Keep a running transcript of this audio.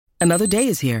Another day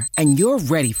is here, and you're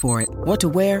ready for it. What to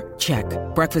wear? Check.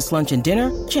 Breakfast, lunch, and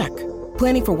dinner? Check.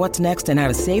 Planning for what's next and how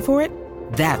to save for it?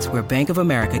 That's where Bank of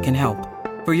America can help.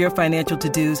 For your financial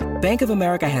to-dos, Bank of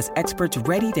America has experts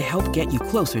ready to help get you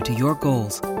closer to your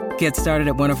goals. Get started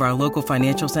at one of our local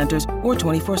financial centers or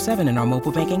 24/7 in our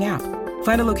mobile banking app.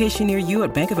 Find a location near you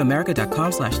at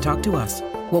bankofamerica.com/talktous.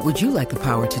 What would you like the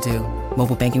power to do?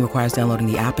 Mobile banking requires downloading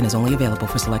the app and is only available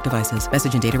for select devices.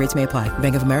 Message and data rates may apply.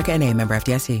 Bank of America N.A., member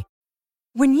FDIC.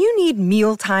 When you need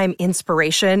mealtime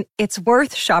inspiration, it's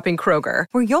worth shopping Kroger,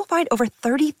 where you'll find over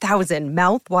 30,000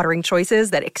 mouth-watering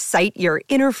choices that excite your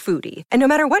inner foodie. And no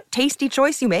matter what tasty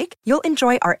choice you make, you'll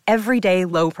enjoy our everyday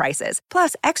low prices,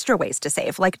 plus extra ways to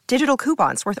save, like digital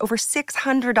coupons worth over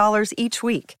 $600 each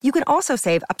week. You can also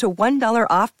save up to $1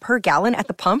 off per gallon at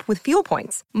the pump with fuel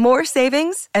points. More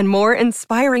savings and more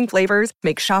inspiring flavors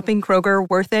make shopping Kroger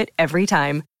worth it every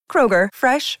time. Kroger,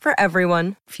 fresh for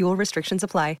everyone. Fuel restrictions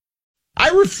apply. I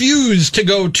refuse to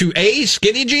go to A,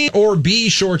 skinny jean, or B,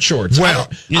 short shorts. Well,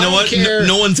 you know what?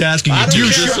 No one's asking you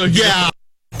to. Yeah.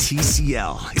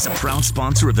 TCL is a proud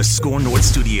sponsor of the Score North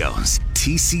Studios.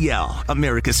 TCL,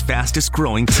 America's fastest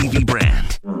growing TV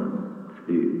brand. 1,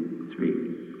 2,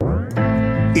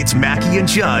 3. It's Mackie and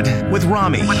Judd with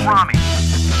Rami. To the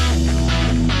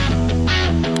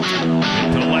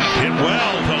left, hit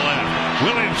well to left.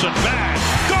 Williamson back.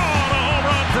 Gone, a home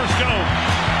run for Schoop.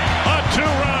 A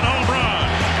 2-run home run.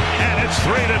 And it's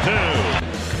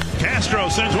 3-2. Castro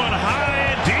sends one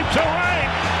high and deep to right.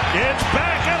 It's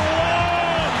back and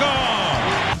long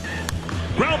gone.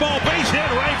 Ground ball base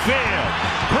hit right field.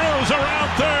 Cruz around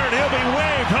third. He'll be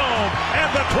waved home.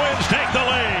 And the Twins take the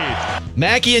lead.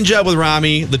 Mackie and Judd with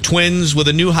Rami, the Twins with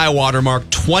a new high water mark,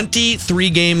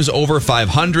 23 games over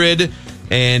 500.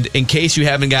 And in case you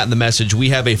haven't gotten the message, we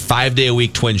have a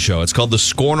 5-day-a-week Twin Show. It's called the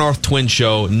Score North Twin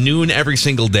Show, noon every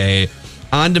single day,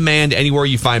 on demand anywhere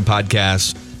you find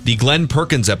podcasts. The Glenn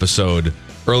Perkins episode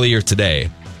earlier today.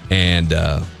 And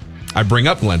I bring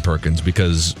up Glenn Perkins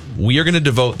because we are going to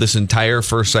devote this entire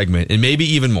first segment, and maybe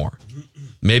even more,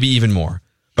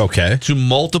 Okay. to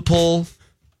multiple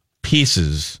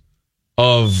pieces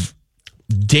of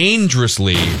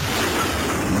dangerously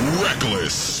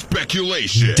Reckless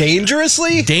speculation.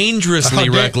 Dangerously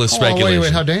reckless speculation.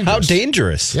 Wait, how dangerous? How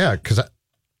dangerous? Yeah, because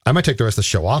I might take the rest of the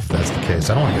show off if that's the case.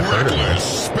 I don't want to get hurt of Reckless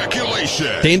this.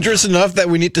 speculation. Dangerous enough that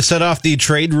we need to set off the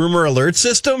trade rumor alert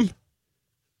system?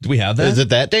 Do we have that? Is it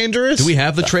that dangerous? Do we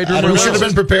have the trade rumor We alert? should have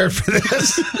been prepared for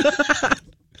this.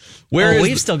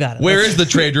 We've still got it. Where is the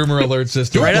trade rumor alert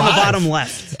system? Right on the bottom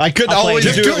left. I could I'll play always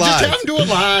it. do it live. Just have him do it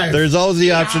live. There's always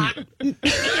the option.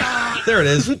 There it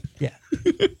is. Yeah.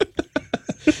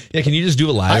 Yeah, can you just do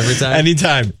it live every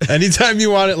time? Anytime you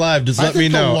want it live, just let me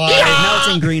know. Now it's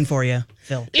in green for you,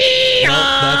 Phil.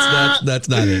 Nope, that's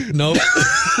not it. Nope.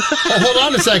 Hold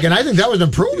on a second. I think that was an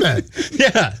improvement.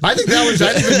 Yeah. I think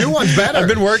the new one's better. I've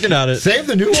been working on it. Save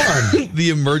the new one. The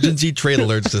emergency trade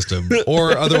alert system,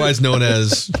 or otherwise known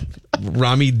as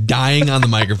Rami dying on the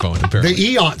microphone, apparently.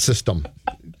 The Eon system.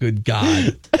 Good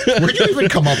God. Where'd you even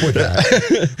come up with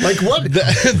that? Like what?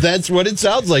 That's what it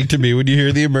sounds like to me when you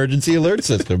hear the emergency alert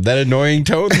system. That annoying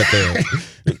tone that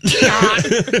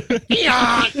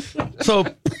they're. So,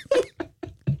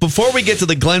 before we get to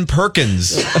the Glenn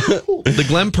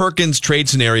Perkins trade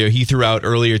scenario he threw out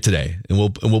earlier today, and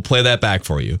we'll play that back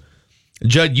for you.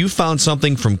 Judd, you found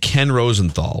something from Ken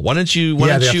Rosenthal. Why don't you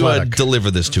deliver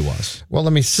this to us? Well,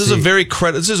 let me see. This is a very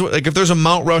This is like if there's a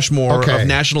Mount Rushmore of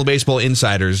National Baseball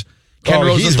insiders. Ken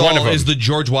Rosenthal is the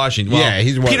George Washington. Well, yeah,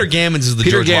 he's Peter Gammons is the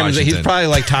George Washington. He's probably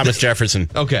like Thomas Jefferson.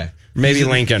 Okay. Maybe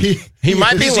Lincoln. He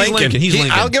might be Lincoln. He's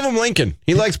Lincoln. I'll give him Lincoln.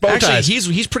 He likes bow ties.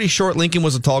 Actually, he's pretty short. Lincoln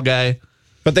was a tall guy.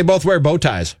 But they both wear bow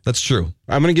ties. That's true.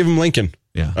 I'm going to give him Lincoln.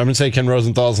 Yeah. I'm going to say Ken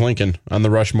Rosenthal's Lincoln on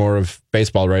the Rushmore of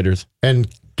baseball writers. And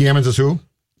Gammons is who?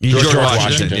 George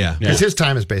Washington. Yeah. Because his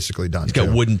time is basically done. He's got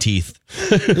wooden teeth.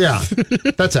 Yeah.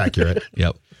 That's accurate.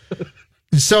 Yep.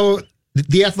 So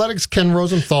the Athletics' Ken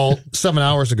Rosenthal 7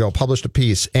 hours ago published a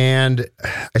piece, and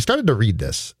I started to read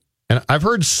this. And I've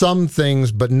heard some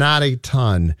things, but not a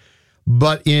ton.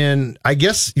 But I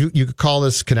guess you could call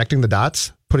this connecting the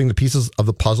dots, putting the pieces of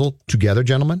the puzzle together,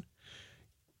 gentlemen.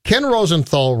 Ken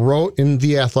Rosenthal wrote in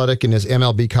The Athletic in his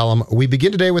MLB column, "We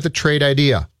begin today with a trade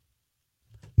idea.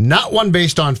 Not one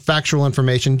based on factual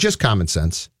information, just common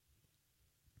sense.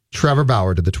 Trevor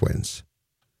Bauer to the Twins.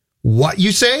 What,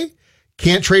 you say?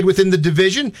 Can't trade within the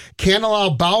division? Can't allow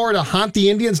Bauer to haunt the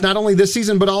Indians not only this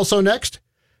season, but also next?"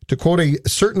 To quote a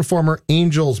certain former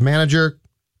Angels manager,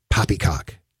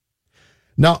 poppycock.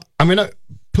 Now, I'm going to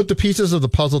put the pieces of the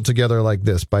puzzle together like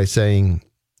this by saying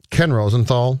Ken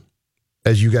Rosenthal,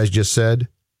 as you guys just said,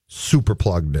 super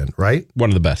plugged in, right? One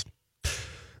of the best.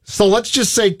 So let's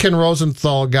just say Ken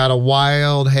Rosenthal got a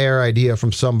wild hair idea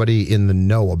from somebody in the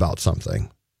know about something.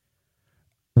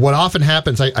 What often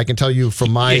happens, I can tell you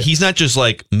from my... Yeah, he's not just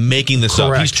like making this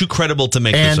up. He's too credible to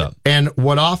make this up. And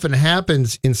what often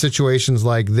happens in situations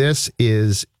like this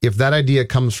is if that idea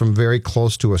comes from very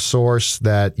close to a source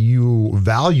that you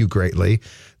value greatly,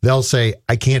 they'll say,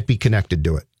 I can't be connected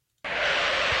to it.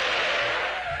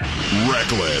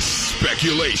 Reckless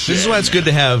speculation. This is why it's good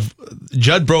to have...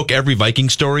 Judd broke every Viking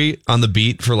story on the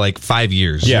beat for like 5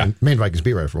 years. Yeah. Main Vikings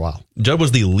beat writer for a while. Judd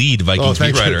was the lead Vikings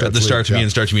beat writer at the Star Tribune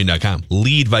and StarTribune.com.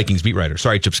 Lead Vikings beat writer.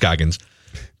 Sorry, Chip Scoggins.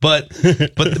 But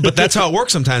that's how it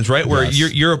works sometimes, right? Where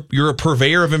you're a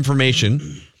purveyor of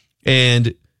information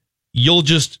and you'll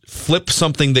just flip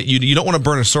something that you don't want to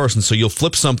burn a source, and so you'll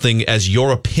flip something as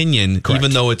your opinion,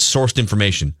 even though it's sourced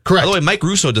information. Correct. By the way, Mike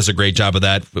Russo does a great job of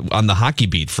that on the hockey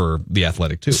beat for The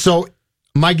Athletic, too. So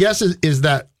my guess is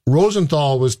that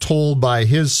Rosenthal was told by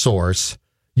his source,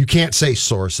 you can't say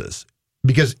sources.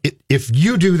 Because if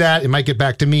you do that, it might get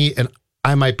back to me, and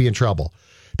I might be in trouble.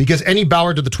 Because any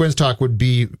Bauer to the Twins talk would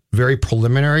be very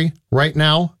preliminary right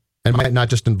now, and might not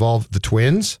just involve the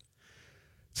Twins.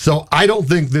 So I don't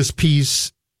think this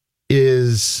piece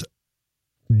is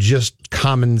just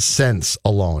common sense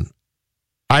alone.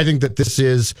 I think that this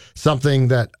is something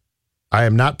that I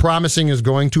am not promising is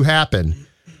going to happen.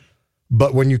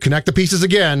 But when you connect the pieces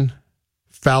again,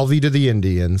 Falvey to the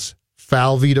Indians,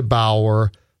 Falvey to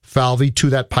Bauer, Falvey to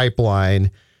that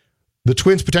pipeline, the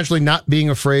Twins potentially not being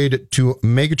afraid to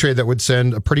make a trade that would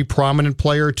send a pretty prominent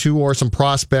player to or some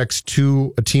prospects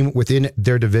to a team within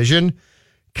their division.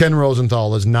 Ken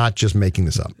Rosenthal is not just making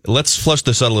this up. Let's flush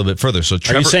this out a little bit further. So,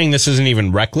 Are you saying this isn't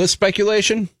even reckless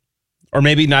speculation? Or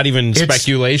maybe not even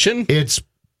speculation?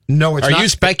 No, it's not. Are you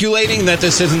speculating that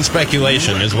this isn't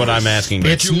speculation is what I'm asking.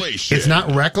 It's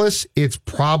not reckless. It's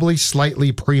probably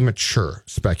slightly premature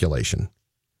speculation.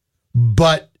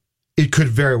 But it could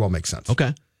very well make sense.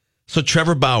 Okay. So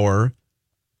Trevor Bauer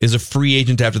is a free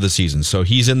agent after the season. So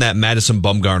he's in that Madison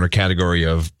Bumgarner category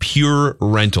of pure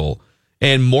rental.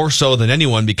 And more so than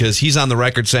anyone because he's on the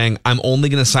record saying, I'm only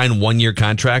going to sign 1-year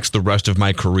contracts the rest of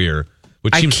my career.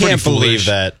 Which seems pretty foolish. I can't believe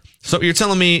that. So you're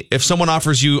telling me if someone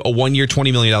offers you a 1-year,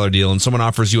 $20 million deal and someone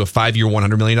offers you a 5-year,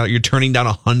 $100 million, you're turning down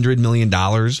 $100 million?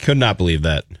 Could not believe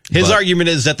that. His argument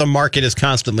is that the market is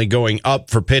constantly going up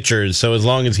for pitchers. So as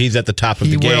long as he's at the top of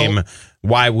the game,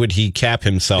 why would he cap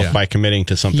himself by committing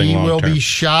to something long-term? He will be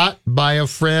shot by a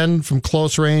friend from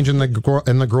close range in the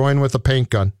groin with a paint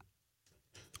gun.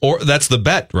 Or that's the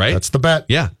bet, right? That's the bet.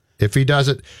 Yeah. If he does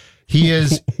it. He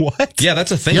is... What? Yeah,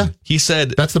 that's a thing. Yeah. He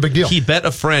said... That's the big deal. He bet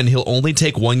a friend he'll only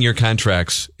take 1-year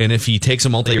contracts, and if he takes a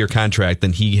multi-year contract,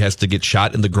 then he has to get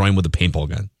shot in the groin with a paintball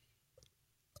gun.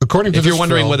 According to if this you're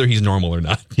wondering whether he's normal or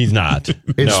not. He's not.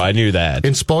 No, I knew that.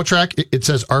 In Spotrac, it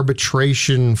says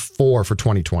arbitration 4 for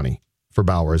 2020 for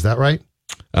Bauer. Is that right?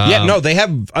 Yeah, no, they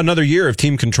have another year of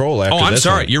team control after I'm this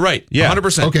sorry. one. You're right. Yeah.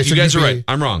 100%. Okay, so you guys are right.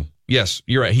 I'm wrong. Yes,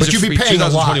 you're right. He's but you'd be paying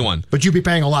 2021. a lot. But you'd be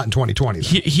paying a lot in 2020.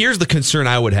 Here's the concern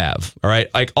I would have. All right,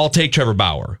 like I'll take Trevor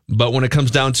Bauer, but when it comes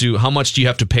down to how much do you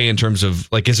have to pay in terms of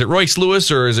like, is it Royce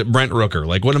Lewis or is it Brent Rooker?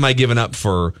 Like, what am I giving up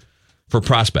for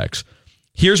prospects?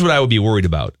 Here's what I would be worried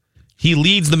about. He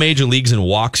leads the major leagues in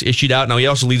walks issued out. Now he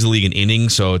also leads the league in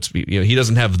innings, so it's he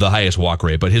doesn't have the highest walk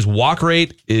rate, but his walk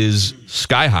rate is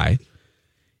sky high.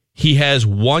 He has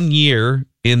 1 year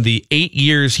in the 8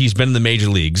 years he's been in the major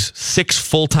leagues, 6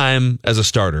 full-time as a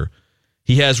starter.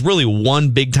 He has really 1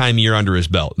 big-time year under his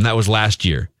belt, and that was last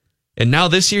year. And now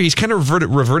this year, he's kind of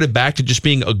reverted back to just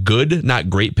being a good, not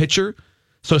great pitcher.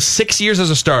 So 6 years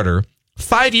as a starter,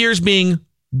 5 years being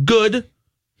good,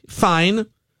 fine,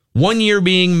 1 year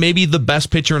being maybe the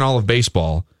best pitcher in all of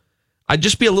baseball. I'd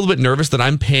just be a little bit nervous that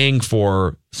I'm paying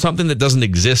for something that doesn't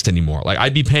exist anymore. Like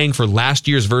I'd be paying for last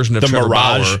year's version of Trevor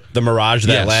Bauer. The Mirage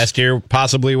that last year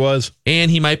possibly was.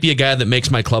 And he might be a guy that makes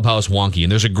my clubhouse wonky.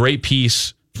 And there's a great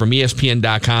piece from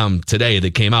ESPN.com today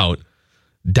that came out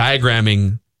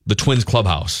diagramming the Twins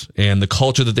clubhouse and the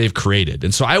culture that they've created.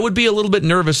 And so I would be a little bit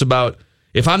nervous about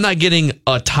if I'm not getting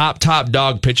a top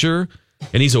dog pitcher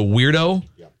and he's a weirdo.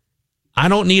 I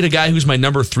don't need a guy who's my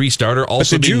number 3 starter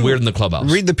also being weird in the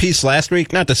clubhouse. Read the piece last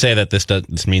week? Not to say that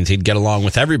this means he'd get along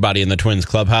with everybody in the Twins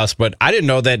clubhouse, but I didn't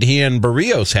know that he and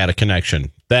Barrios had a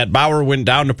connection. That Bauer went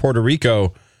down to Puerto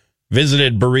Rico,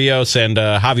 visited Barrios and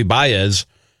Javi Baez,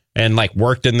 and like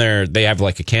worked in there. They have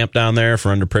like a camp down there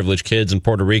for underprivileged kids in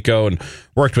Puerto Rico, and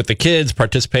worked with the kids,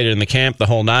 participated in the camp, the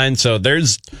whole 9. So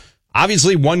there's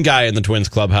obviously one guy in the Twins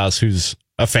clubhouse who's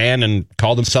a fan and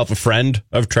called himself a friend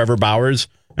of Trevor Bauer's,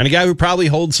 and a guy who probably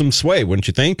holds some sway, wouldn't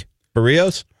you think,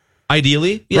 Barrios?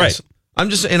 Ideally, yes. Right. I'm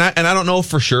just, and I don't know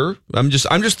for sure.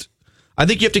 I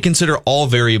think you have to consider all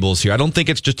variables here. I don't think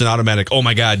it's just an automatic, oh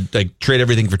my God, like trade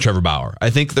everything for Trevor Bauer. I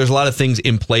think there's a lot of things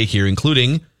in play here,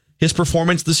 including his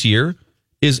performance this year.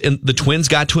 And the Twins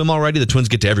got to him already. The Twins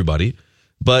get to everybody,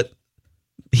 but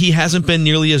he hasn't been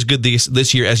nearly as good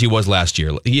this year as he was last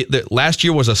year. Last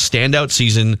year was a standout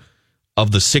season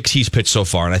of the 6 he's pitched so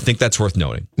far, and I think that's worth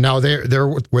noting. Now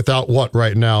they're without what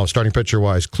right now, starting pitcher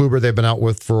wise? Kluber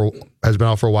has been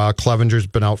out for a while. Clevenger's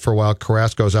been out for a while.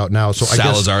 Carrasco's out now. So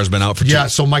Salazar's been out for 2. Yeah.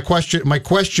 So my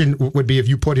question would be if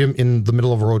you put him in the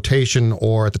middle of a rotation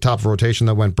or at the top of a rotation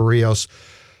that went Barrios,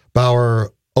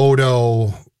 Bauer,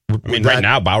 Odo. Right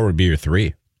now Bauer would be your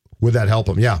 3. Would that help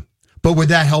him? Yeah. But would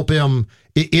that help him?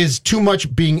 Is too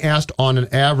much being asked on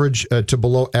an average to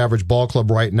below average ball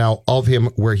club right now of him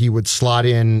where he would slot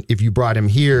in if you brought him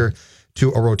here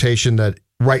to a rotation that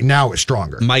right now is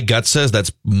stronger? My gut says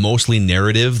that's mostly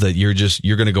narrative, that you're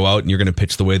going to go out and you're going to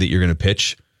pitch the way that you're going to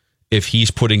pitch. If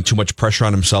he's putting too much pressure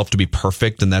on himself to be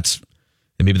perfect, and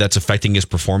maybe that's affecting his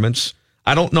performance.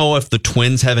 I don't know if the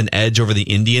Twins have an edge over the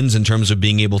Indians in terms of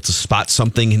being able to spot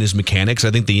something in his mechanics.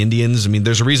 I think the Indians,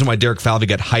 there's a reason why Derek Falvey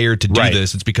got hired to do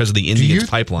this. It's because of the Indians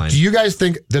pipeline. Do you guys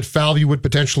think that Falvey would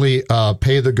potentially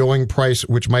pay the going price,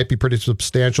 which might be pretty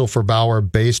substantial for Bauer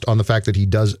based on the fact that he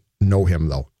does know him,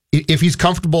 though? If he's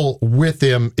comfortable with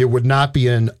him, it would not be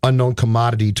an unknown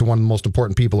commodity to one of the most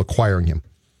important people acquiring him.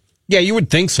 Yeah, you would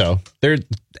think so.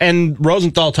 And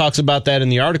Rosenthal talks about that in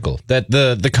the article, that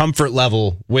the comfort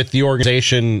level with the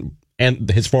organization and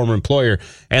his former employer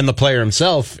and the player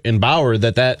himself in Bauer,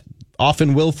 that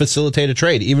often will facilitate a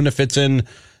trade, even if it's in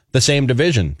the same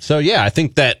division. So, yeah, I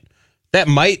think that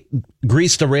might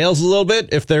grease the rails a little bit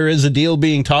if there is a deal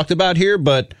being talked about here.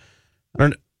 But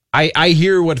I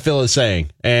hear what Phil is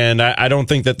saying, and I don't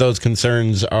think that those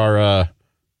concerns are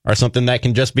something that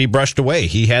can just be brushed away.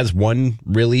 He has one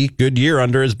really good year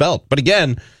under his belt. But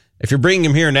again, if you're bringing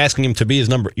him here and asking him to be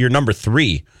your number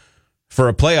 3 for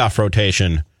a playoff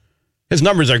rotation, his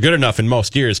numbers are good enough in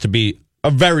most years to be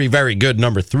a very, very good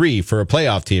number 3 for a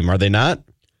playoff team, are they not?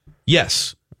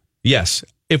 Yes.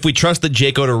 If we trust that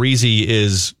Jake Odorizzi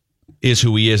is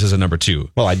who he is as a number 2.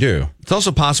 Well, I do. It's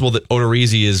also possible that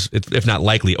Odorizzi is, if not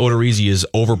likely, Odorizzi is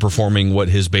overperforming what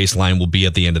his baseline will be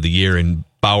at the end of the year, and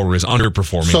Bauer is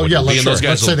underperforming. So, yeah,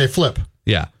 let's say they flip.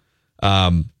 Yeah.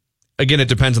 Again, it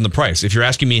depends on the price. If you're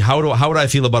asking me how would I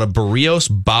feel about a Barrios,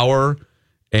 Bauer,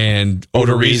 and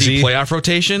Odorizzi playoff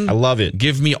rotation? I love it.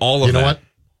 Give me all of that. You know what?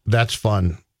 That's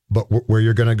fun. But where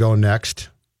you're going to go next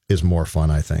is more fun,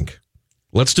 I think.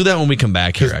 Let's do that when we come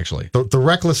back here, actually. The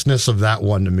recklessness of that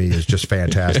one to me is just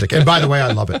fantastic. And by the way,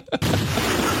 I love it.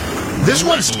 This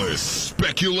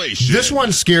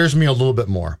one scares me a little bit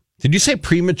more. Did you say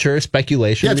premature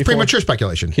speculation? Yeah, it's premature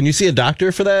speculation. Can you see a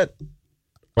doctor for that?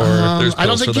 Or I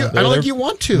don't think you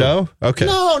want to. No? Okay.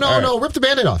 No. Rip the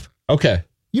Band-Aid off. Okay.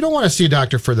 You don't want to see a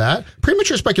doctor for that.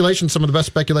 Premature speculation is some of the best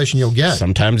speculation you'll get.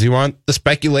 Sometimes you want the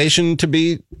speculation to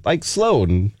be like slow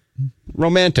and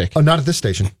romantic. Oh, not at this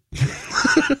station.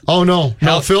 Oh, no.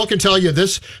 Phil can tell you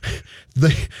this.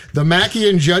 The Mackey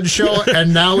and Judd show,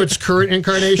 and now its current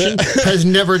incarnation, has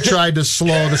never tried to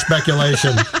slow the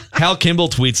speculation. Hal Kimball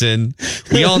tweets in,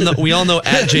 we all know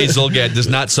at Jay Zulgad does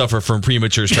not suffer from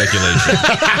premature speculation.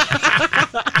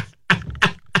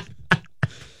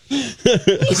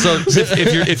 So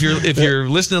if you're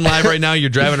listening live right now, you're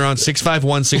driving around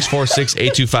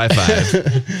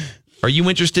 651-646-8255. Are you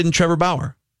interested in Trevor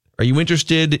Bauer? Are you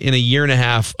interested in a year and a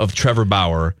half of Trevor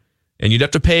Bauer? And you'd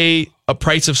have to pay a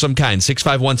price of some kind,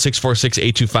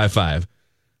 651-646-8255.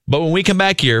 But when we come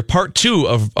back here, part 2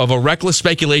 of a reckless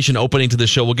speculation opening to the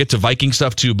show, we'll get to Viking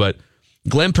stuff too, but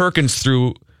Glenn Perkins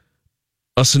threw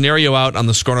a scenario out on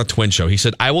the Score North Twin Show. He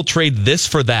said, I will trade this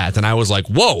for that. And I was like,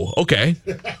 whoa, okay.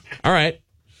 All right.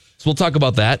 So we'll talk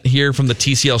about that here from the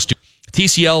TCL studio.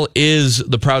 TCL is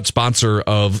the proud sponsor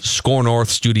of Score North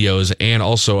Studios and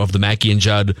also of the Mackey and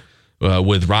Judd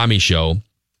with Rami show.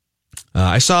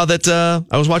 I saw that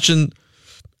I was watching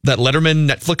that Letterman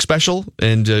Netflix special,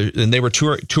 and they were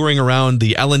touring around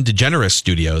the Ellen DeGeneres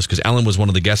studios because Ellen was one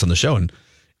of the guests on the show. And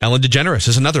Ellen DeGeneres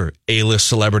is another A-list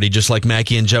celebrity, just like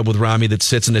Mackey and Judd with Rami, that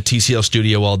sits in a TCL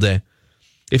studio all day.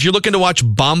 If you're looking to watch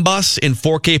Bombas in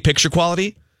 4K picture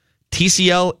quality,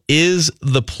 TCL is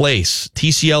the place.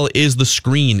 TCL is the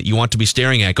screen you want to be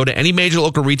staring at. Go to any major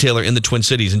local retailer in the Twin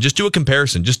Cities and just do a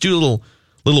comparison. Just do a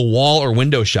little wall or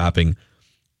window shopping.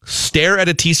 Stare at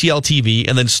a TCL TV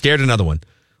and then stare at another one.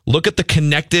 Look at the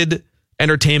connected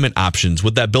entertainment options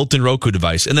with that built-in Roku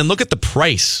device. And then look at the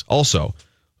price also.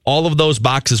 All of those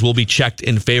boxes will be checked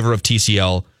in favor of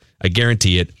TCL. I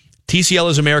guarantee it. TCL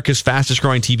is America's fastest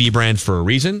growing TV brand for a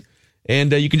reason.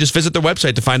 And you can just visit their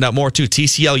website to find out more, too.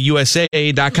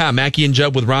 TCLUSA.com. Mackey and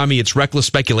Judd with Rami. It's reckless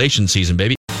speculation season,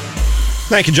 baby.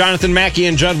 Thank you, Jonathan. Mackey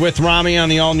and Judd with Rami on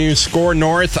the all-new Score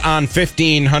North on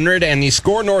 1500. And the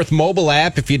Score North mobile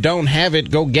app, if you don't have it,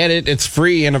 go get it. It's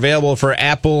free and available for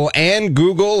Apple and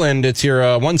Google. And it's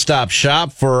your one-stop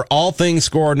shop for all things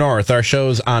Score North. Our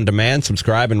show's on demand.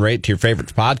 Subscribe and rate to your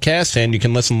favorite podcast. And you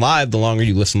can listen live. The longer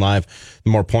you listen live,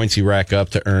 the more points you rack up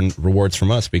to earn rewards from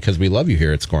us, because we love you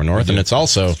here at Score North. And it's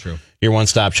also your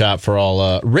one-stop shop for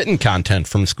all written content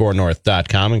from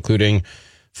scorenorth.com, including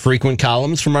frequent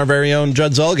columns from our very own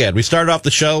Judd Zulgad. We started off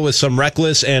the show with some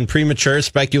reckless and premature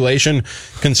speculation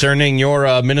concerning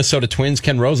your Minnesota Twins.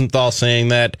 Ken Rosenthal saying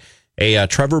that a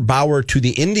Trevor Bauer to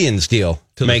the Indians deal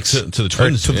to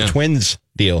the Twins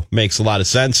deal makes a lot of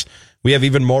sense. We have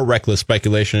even more reckless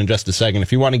speculation in just a second.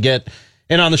 If you want to get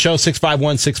in on the show,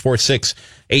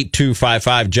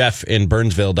 651-646-8255. Jeff in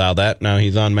Burnsville dialed that. Now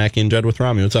he's on Mackey and Judd with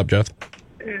Rami. What's up, Jeff?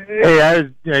 Hey, how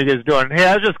you guys doing? Hey,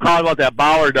 I was just calling about that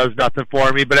Bauer does nothing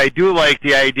for me, but I do like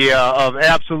the idea of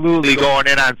absolutely going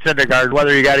in on Syndergaard,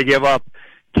 whether you got to give up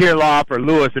Kirilloff or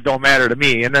Lewis, it don't matter to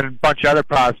me, and then a bunch of other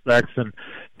prospects. And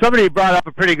somebody brought up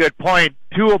a pretty good point,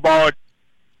 too, about,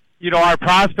 our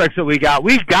prospects that we got.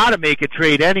 We've got to make a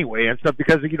trade anyway and stuff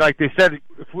because, like they said,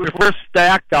 if we're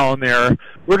stacked down there,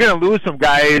 we're going to lose some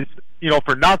guys,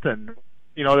 for nothing,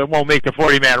 that won't make the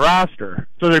 40-man roster.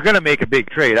 So they're going to make a big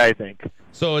trade, I think.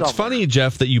 So it's funny,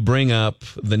 Jeff, that you bring up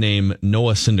the name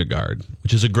Noah Syndergaard,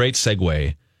 which is a great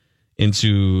segue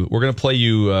into, we're going to play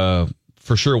you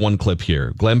for sure one clip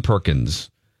here. Glenn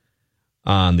Perkins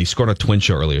on the Score North Twin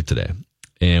Show earlier today.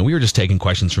 And we were just taking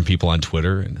questions from people on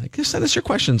Twitter. And just send us your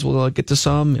questions. We'll get to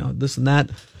some, this and that.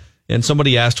 And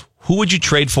somebody asked, who would you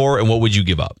trade for and what would you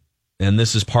give up? And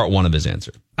this is part one of his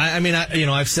answer.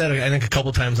 I've said, I think a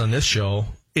couple times on this show,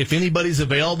 if anybody's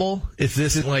available, if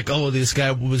this is like, this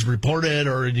guy was reported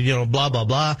or, blah, blah,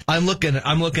 blah, I'm looking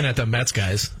at the Mets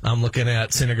guys. I'm looking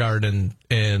at Syndergaard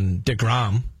and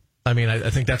DeGrom. I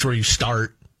think that's where you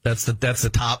start. That's the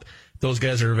top. Those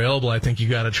guys are available. I think you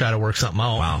got to try to work something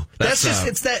out. Wow. That's just,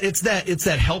 it's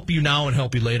that help you now and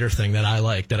help you later thing that I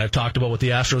like, that I've talked about what the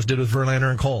Astros did with Verlander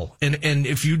and Cole. And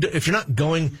if you're not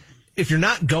going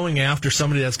after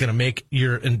somebody that's going to make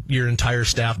your entire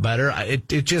staff better,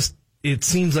 it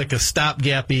seems like a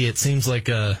stopgappy. It seems like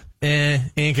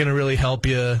ain't going to really help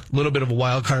you. A little bit of a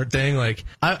wild card thing. Like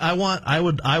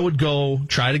I would go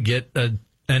try to get an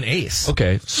ace.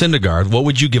 Okay, Syndergaard. What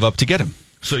would you give up to get him?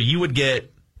 So you would get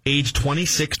age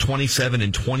 26, 27,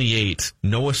 and 28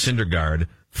 Noah Syndergaard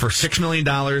for $6 million,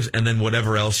 and then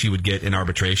whatever else you would get in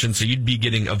arbitration. So you'd be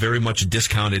getting a very much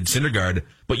discounted Syndergaard,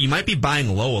 but you might be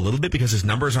buying low a little bit because his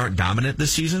numbers aren't dominant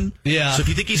this season. Yeah. So if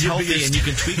you think he's healthy and you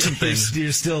can tweak some things,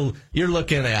 you're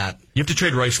looking at. You have to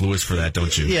trade Royce Lewis for that,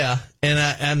 don't you? Yeah,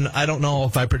 and I don't know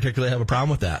if I particularly have a problem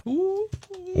with that. Whoa!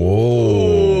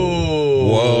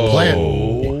 Play it.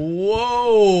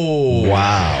 Whoa!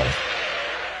 Wow!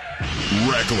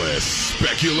 Reckless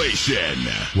speculation.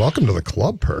 Welcome to the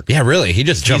club, Perk. Yeah, really. He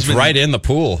just jumped right in the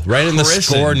pool, right in the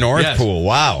Score North pool.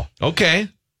 Wow. Okay.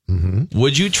 Mm-hmm.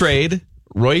 Would you trade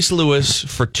Royce Lewis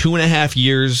for 2.5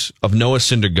 years of Noah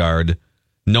Syndergaard,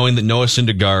 knowing that Noah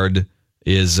Syndergaard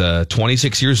is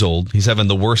 26 years old? He's having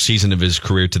the worst season of his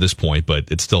career to this point, but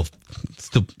it's still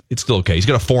okay. He's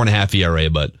got a 4.5 ERA,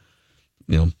 but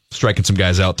striking some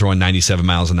guys out, throwing 97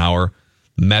 miles an hour.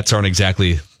 Mets aren't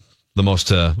exactly the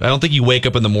most, I don't think you wake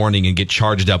up in the morning and get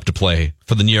charged up to play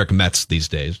for the New York Mets these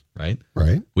days, right?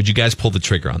 Right. Would you guys pull the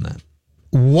trigger on that?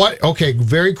 What? Okay,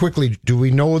 very quickly, do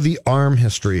we know the arm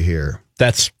history here?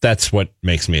 That's what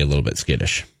makes me a little bit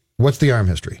skittish. What's the arm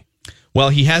history? Well,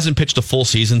 he hasn't pitched a full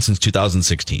season since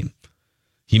 2016.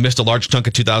 He missed a large chunk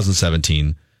of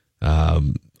 2017.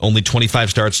 Only 25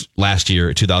 starts last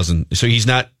year at 2000. So he's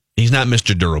not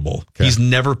Mr. Durable. Okay. He's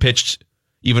never pitched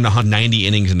even 190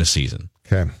 innings in a season.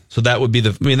 Okay. So that would be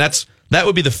that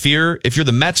would be the fear. If you're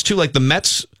the Mets too, like the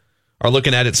Mets are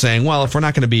looking at it saying, well, if we're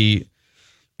not going to be,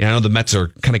 I know the Mets are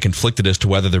kind of conflicted as to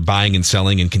whether they're buying and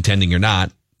selling and contending or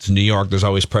not. It's New York. There's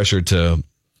always pressure to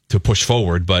push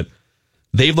forward, but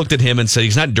they've looked at him and said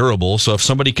he's not durable. So if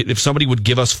somebody would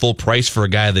give us full price for a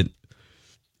guy that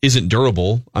isn't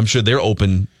durable, I'm sure they're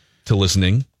open to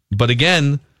listening. But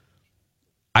again,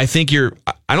 I don't think you're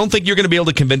going to be able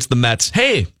to convince the Mets,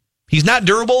 hey, he's not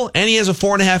durable, and he has a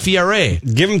 4.5 ERA.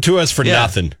 Give him to us for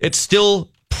nothing. It's still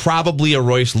probably a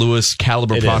Royce Lewis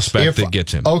caliber prospect that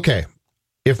gets him. Okay.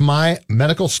 If my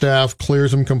medical staff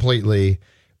clears him completely,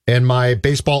 and my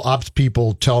baseball ops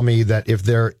people tell me that if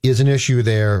there is an issue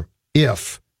there,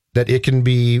 that it can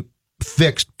be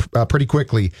fixed pretty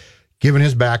quickly, given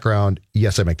his background,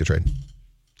 yes, I make the trade.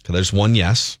 So there's one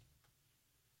yes.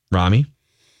 Rami?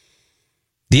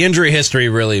 The injury history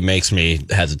really makes me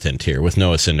hesitant here with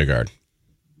Noah Syndergaard.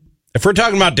 If we're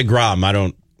talking about DeGrom, I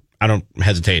don't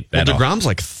hesitate at all. DeGrom's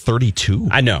like 32.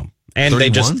 I know. And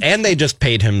 31? they just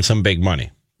paid him some big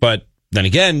money. But then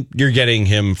again, you're getting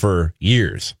him for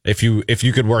years. If you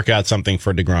could work out something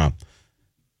for DeGrom.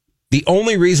 The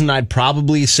only reason I'd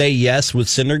probably say yes with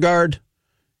Syndergaard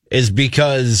is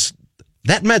because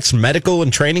that Mets medical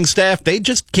and training staff, they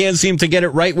just can't seem to get it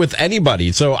right with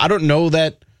anybody. So I don't know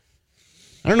that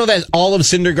all of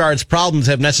Syndergaard's problems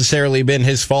have necessarily been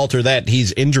his fault or that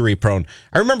he's injury prone.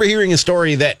 I remember hearing a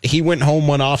story that he went home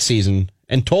one offseason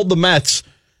and told the Mets,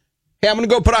 hey, I'm going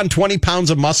to go put on 20 pounds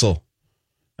of muscle.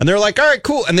 And they're like, all right,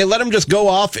 cool. And they let him just go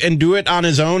off and do it on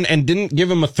his own and didn't give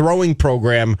him a throwing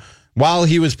program while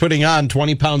he was putting on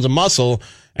 20 pounds of muscle.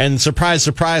 And surprise,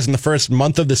 surprise, in the first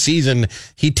month of the season,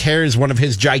 he tears one of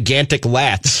his gigantic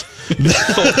lats.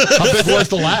 How big was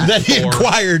the lat? That he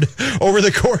acquired over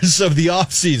the course of the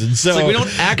offseason. So it's like we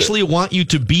don't actually want you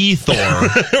to be Thor.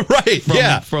 Right,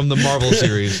 from the Marvel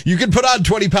series. You can put on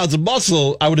 20 pounds of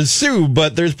muscle, I would assume,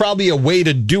 but there's probably a way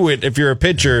to do it if you're a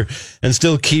pitcher and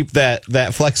still keep that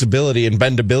flexibility and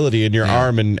bendability in your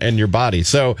arm and your body.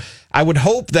 So I would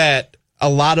hope that a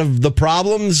lot of the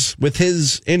problems with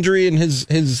his injury and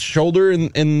his shoulder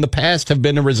in the past have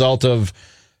been a result of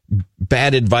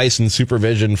bad advice and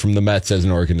supervision from the Mets as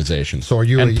an organization. So are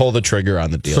you and pull the trigger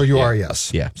on the deal? So you are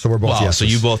yes. Yeah. So we're both yes. So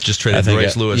you both just traded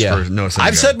Royce Lewis for Noah Syndergaard.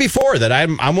 I've said before that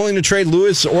I'm willing to trade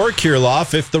Lewis or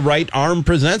Kirilloff if the right arm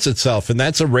presents itself, and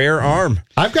that's a rare arm.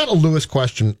 I've got a Lewis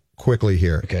question quickly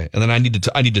here. Okay, and then I need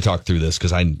to talk through this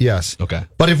because yes. Okay,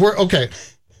 but if we're okay,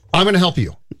 I'm going to help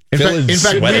you. In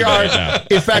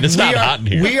fact,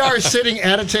 we are sitting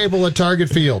at a table at Target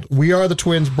Field. We are the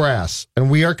Twins brass, and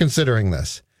we are considering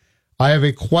this. I have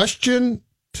a question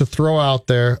to throw out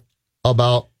there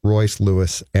about Royce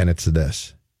Lewis, and it's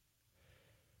this.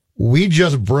 We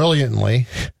just brilliantly,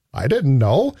 I didn't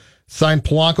know, signed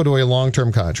Polanco to a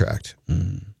long-term contract.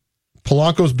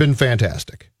 Polanco's been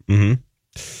fantastic. Mm-hmm.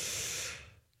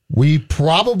 We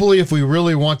probably, if we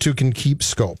really want to, can keep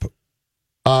Scope.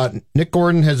 Nick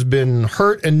Gordon has been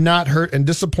hurt and not hurt and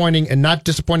disappointing and not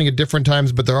disappointing at different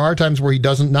times, but there are times where he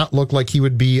doesn't not look like he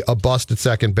would be a bust at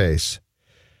second base.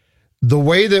 The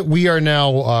way that we are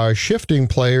now shifting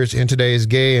players in today's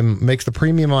game makes the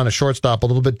premium on a shortstop a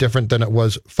little bit different than it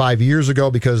was 5 years ago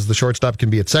because the shortstop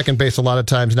can be at second base a lot of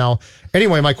times now.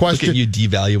 Anyway, my question... Look at you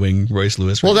devaluing Royce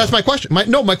Lewis. Well, that's my question.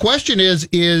 My question is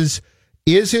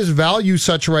his value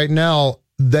such right now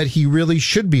that he really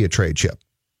should be a trade chip?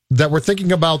 That we're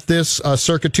thinking about this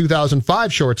circa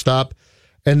 2005 shortstop,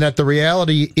 and that the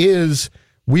reality is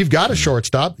we've got a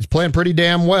shortstop. He's playing pretty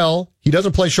damn well. He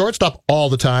doesn't play shortstop all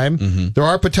the time. Mm-hmm. There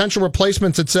are potential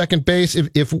replacements at second base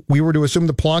if we were to assume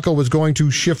that Polanco was going to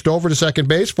shift over to second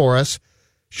base for us.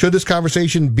 Should this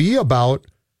conversation be about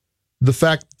the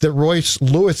fact that Royce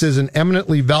Lewis is an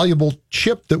eminently valuable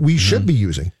chip that we should be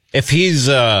using? If he's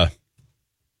a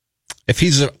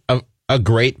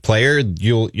great player,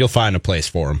 you'll find a place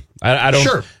for him.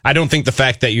 I don't think the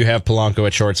fact that you have Polanco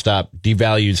at shortstop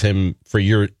devalues him for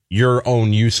your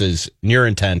own uses, your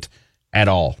intent at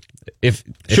all. If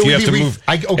you have to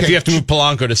move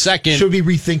Polanco to second, should we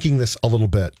be rethinking this a little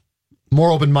bit?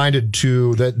 More open-minded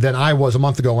than I was a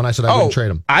month ago when I said I wouldn't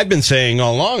trade him. I've been saying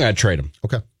all along I'd trade him.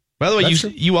 Okay. By the way,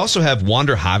 you also have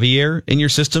Wander Javier in your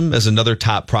system as another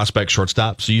top prospect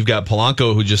shortstop. So you've got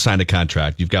Polanco, who just signed a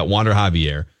contract. You've got Wander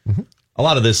Javier. Mm-hmm. A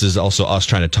lot of this is also us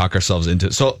trying to talk ourselves into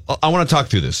it. So I want to talk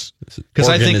through this because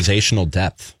organizational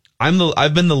depth.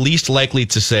 I've been the least likely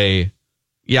to say,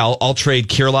 yeah, I'll trade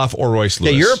Kirilloff or Royce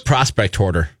Lewis. Yeah, you're a prospect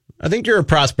hoarder. I think you're a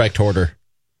prospect hoarder.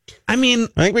 I mean,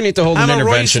 I think we need to hold an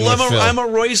intervention with Phil. I'm a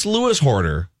Royce Lewis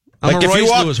hoarder.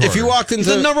 If you walked into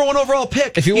the number one overall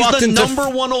pick, he's the number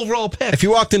one overall pick. If you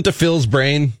walked into Phil's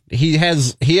brain, he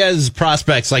has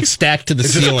prospects like stacked to the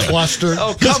ceiling. Just a cluster.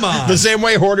 Oh, come on! The same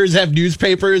way hoarders have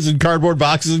newspapers and cardboard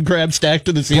boxes and crap stacked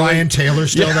to the ceiling. Brian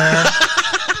Taylor's still there.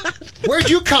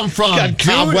 Where'd you come from? Got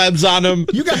cobwebs on him.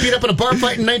 You got beat up in a bar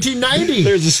fight in 1990.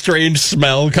 There's a strange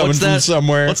smell coming from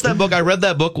somewhere. What's that book? I read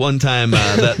that book one time.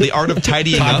 The Art of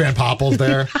Tidying Up. Van Poppel's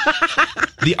there.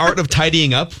 The Art of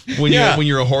Tidying Up when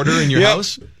you're a hoarder in your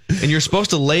house, and you're supposed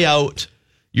to lay out.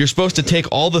 You're supposed to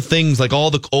take all the things, like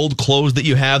all the old clothes that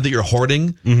you have that you're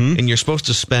hoarding, and you're supposed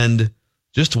to spend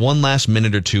just one last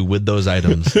minute or two with those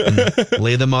items and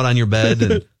lay them out on your bed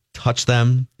and touch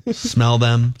them, smell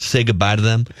them, say goodbye to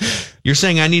them. You're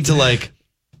saying I need to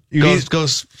go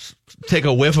take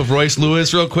a whiff of Royce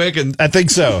Lewis real quick, and I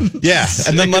think so. Yeah,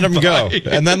 and then let him go.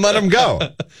 And then let him go.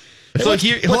 Hey, So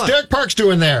what's Derek Parks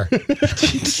doing there?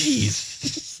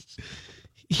 Jeez.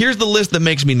 Here's the list that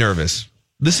makes me nervous.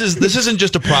 This isn't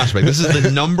just a prospect. This is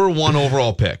the number 1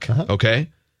 overall pick. Okay.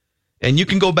 And you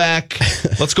can go back.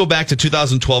 Let's go back to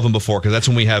 2012 and before, because that's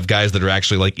when we have guys that are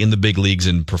actually like in the big leagues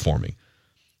and performing.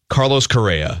 Carlos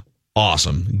Correa,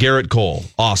 awesome. Garrett Cole,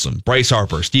 awesome. Bryce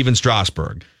Harper, Steven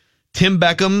Strasburg, Tim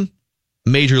Beckham,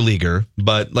 major leaguer,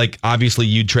 but like obviously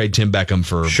you'd trade Tim Beckham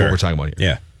for what we're talking about here.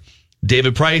 Yeah.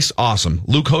 David Price, awesome.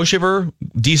 Luke Hochevar,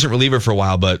 decent reliever for a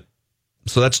while, but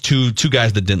so that's two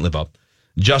guys that didn't live up.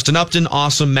 Justin Upton,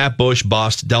 awesome. Matt Bush,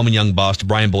 bust. Delman Young, bust.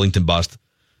 Brian Bullington, bust.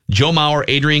 Joe Mauer,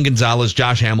 Adrian Gonzalez,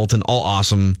 Josh Hamilton, all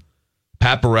awesome.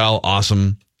 Pat Burrell,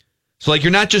 awesome. So like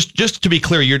you're not just to be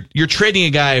clear, you're trading a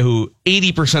guy who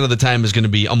 80% of the time is going to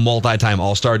be a multi-time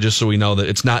All-Star, just so we know that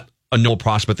it's not a no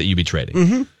prospect that you'd be trading.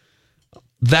 Mm-hmm.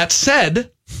 That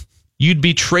said, you'd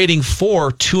be trading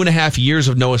for 2.5 years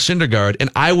of Noah Syndergaard, and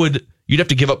you'd have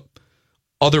to give up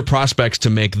other prospects to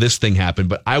make this thing happen,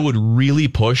 but I would really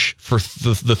push for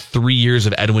the 3 years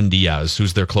of Edwin Diaz,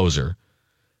 who's their closer.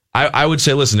 I would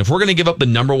say, listen, if we're going to give up the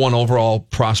number 1 overall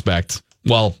prospect,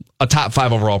 well, a top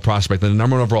 5 overall prospect, and the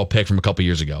number 1 overall pick from a couple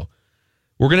years ago,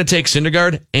 we're going to take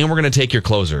Syndergaard, and we're going to take your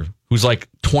closer, who's like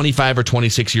 25 or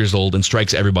 26 years old and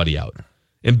strikes everybody out,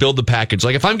 and build the package.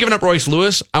 Like if I'm giving up Royce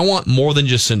Lewis, I want more than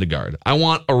just Syndergaard. I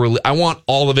want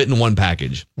all of it in one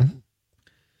package. Mm-hmm.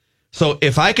 So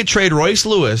if I could trade Royce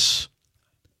Lewis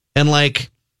and like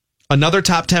another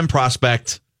top 10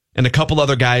 prospect and a couple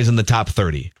other guys in the top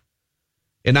 30,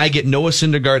 and I get Noah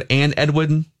Syndergaard and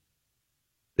Edwin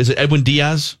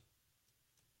Diaz?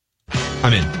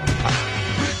 I'm in.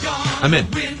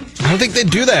 I don't think they'd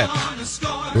do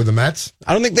that. With the Mets?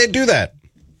 I don't think they'd do that.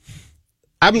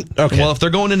 Okay. Well, if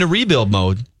they're going into rebuild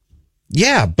mode.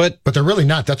 Yeah, but they're really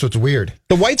not. That's what's weird.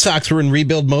 The White Sox were in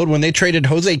rebuild mode when they traded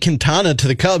Jose Quintana to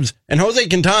the Cubs, and Jose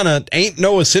Quintana ain't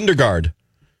Noah Syndergaard.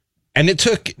 And it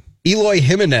took Eloy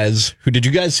Jimenez, who, did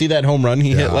you guys see that home run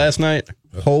he hit last night?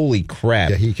 Holy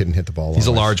crap. Yeah, he couldn't hit the ball. He's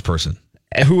a large person.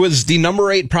 Who was the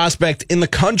number 8 prospect in the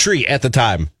country at the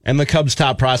time, and the Cubs'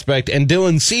 top prospect, and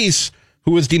Dylan Cease,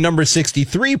 who was the number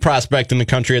 63 prospect in the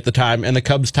country at the time, and the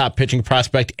Cubs' top pitching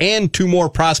prospect, and 2 more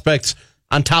prospects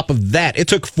on top of that. It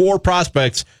took 4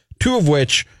 prospects, 2 of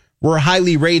which were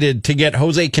highly rated, to get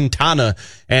Jose Quintana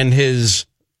and his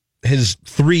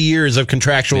 3 years of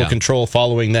contractual control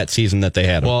following that season that they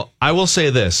had him. Well, I will say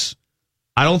this.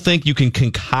 I don't think you can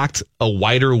concoct a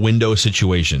wider window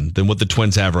situation than what the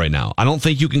Twins have right now. I don't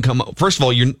think you can come up. First of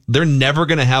all, they're never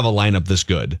going to have a lineup this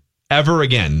good ever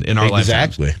again in our lifetime.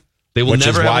 Exactly. They will Which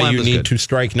never is have a why lineup you this need good. to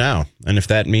strike now. And if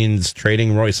that means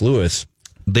trading Royce Lewis,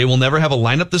 they will never have a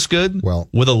lineup this good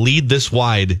with a lead this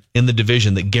wide in the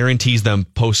division that guarantees them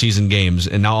postseason games.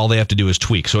 And now all they have to do is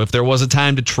tweak. So if there was a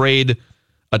time to trade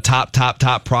a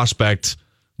top prospect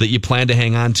that you plan to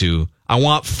hang on to, I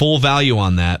want full value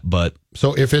on that. But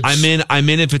so if it's, I'm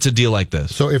in if it's a deal like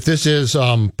this. So if this is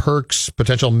Perk's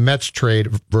potential Mets trade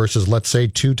versus, let's say,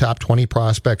 2 top 20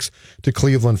 prospects to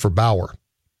Cleveland for Bauer,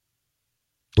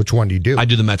 which one do you do? I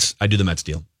do the Mets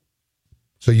deal.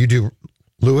 So you do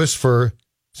Lewis for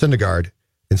Syndergaard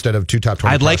instead of 2 top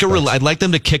 20 prospects. I'd like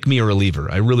them to kick me a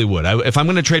reliever. I really would. If I'm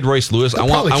going to trade Royce Lewis, I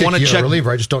want to check a reliever.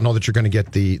 I just don't know that you're going to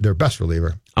get their best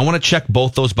reliever. I want to check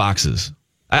both those boxes.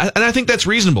 And I think that's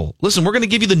reasonable. Listen, we're going to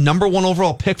give you the number 1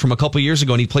 overall pick from a couple years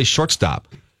ago, and he plays shortstop.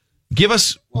 Give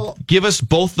us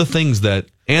both the things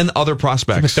and other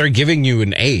prospects. But they're giving you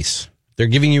an ace. They're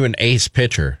giving you an ace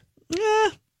pitcher.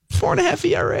 4.5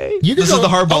 ERA. This is the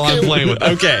hardball I'm playing with.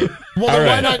 Okay. Well, all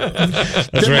then right. why not?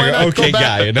 That's then right. Okay,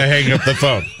 guy, and I hang up the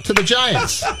phone. To the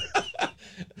Giants.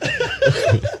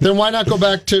 Then why not go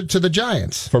back to the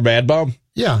Giants? For Mad Bum?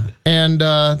 Yeah, and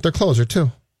their closer, too.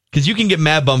 Because you can get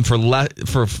Mad Bum for less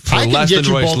than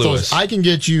Royce Lewis. I can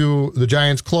get you the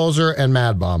Giants closer and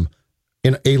Mad Bum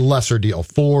in a lesser deal,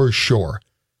 for sure.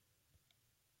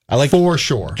 For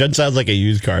sure. Judd sounds like a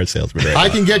used car salesman right I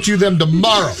now. can get you them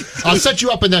tomorrow. I'll set you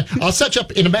up in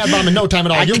a Mad Bomb in no time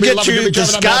at all. I can get you the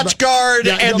Scotch Guard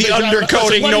and the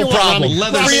undercoating, no problem.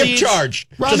 Free of charge.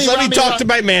 Just let me talk to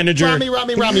my manager. Rami,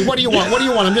 what do you want? What do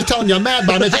you want? I'm just telling you, a Mad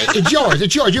Bomb. It's yours.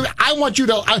 It's yours. I want you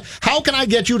to. How can I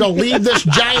get you to leave this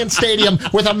giant stadium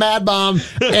with a Mad Bomb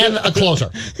and a closer?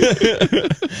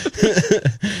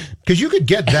 Because you could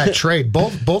get that trade.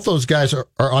 Both those guys are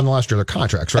on the last year of their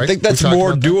contracts, right? I think that's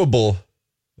more doable.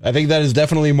 I think that is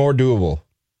definitely more doable.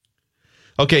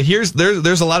 Okay,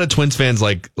 there's a lot of Twins fans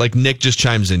like Nick just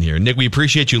chimes in here. Nick, we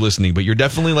appreciate you listening, but you're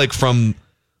definitely like from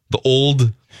the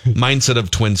old mindset of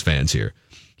Twins fans here.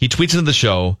 He tweets into the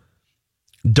show,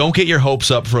 Don't get your hopes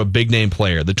up for a big-name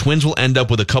player. The Twins will end up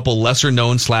with a couple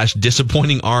lesser-known /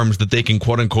 disappointing arms that they can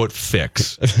quote-unquote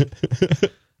fix.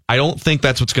 I don't think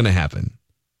that's what's going to happen.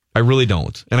 I really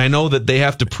don't. And I know that they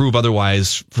have to prove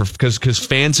otherwise because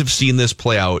fans have seen this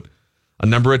play out a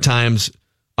number of times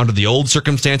under the old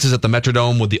circumstances at the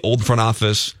Metrodome with the old front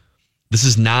office. This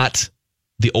is not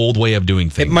the old way of doing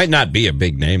things. It might not be a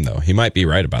big name, though. He might be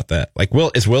right about that. Like,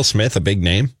 is Will Smith a big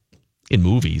name? In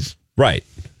movies. Right.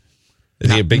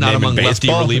 Is he a big name among in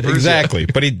baseball? lefty relievers? Exactly.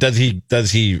 But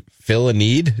does he fill a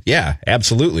need? Yeah,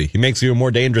 absolutely. He makes you a more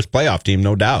dangerous playoff team,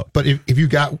 no doubt. But if you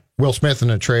got Will Smith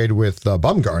in a trade with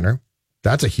Bumgarner,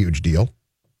 that's a huge deal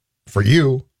for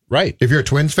you. Right. If you're a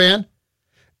Twins fan.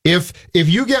 If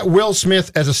you get Will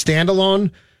Smith as a standalone,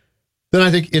 then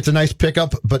I think it's a nice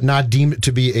pickup, but not deemed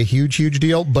to be a huge, huge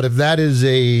deal. But if that is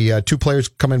a two players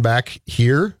coming back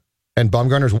here and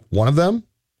Bumgarner's one of them,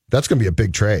 that's going to be a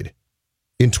big trade.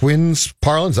 In Twins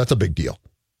parlance, that's a big deal,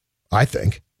 I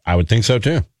think. I would think so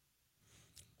too.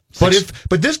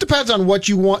 But this depends on what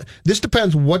you want. This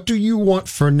depends. What do you want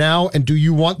for now? And do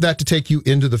you want that to take you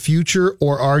into the future?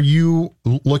 Or are you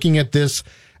looking at this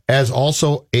as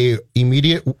also a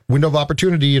immediate window of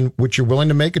opportunity in which you're willing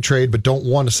to make a trade, but don't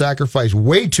want to sacrifice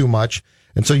way too much?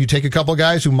 And so you take a couple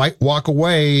guys who might walk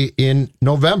away in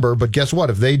November, but guess what?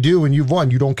 If they do and you've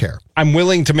won, you don't care. I'm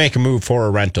willing to make a move for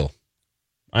a rental.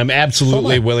 I'm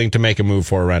absolutely willing to make a move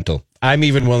for a rental. I'm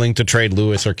even willing to trade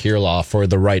Lewis or Kirilloff for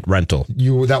the right rental.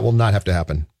 That will not have to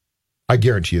happen. I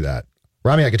guarantee you that.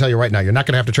 Rami, I can tell you right now, you're not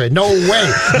going to have to trade. No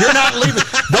way. You're not leaving.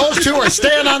 Those two are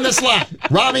staying on this lot.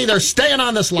 Rami, they're staying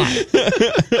on this lot.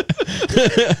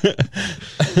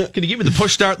 Can you give me the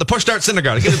push start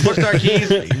Syndergaard? Give me the push start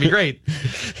keys. It'd be great.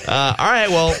 All right.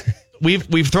 Well,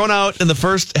 we've thrown out in the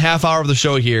first half hour of the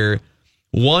show here,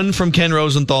 one from Ken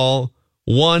Rosenthal,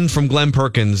 one from Glenn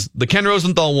Perkins. The Ken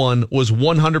Rosenthal one was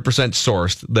 100%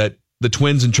 sourced that the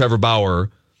Twins and Trevor Bauer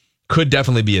could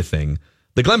definitely be a thing.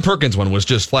 The Glenn Perkins one was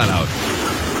just flat out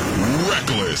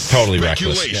reckless. Totally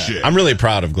reckless. Yeah. I'm really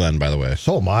proud of Glenn, by the way.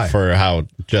 So am I. For how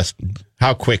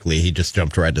quickly he just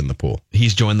jumped right in the pool.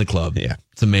 He's joined the club. Yeah.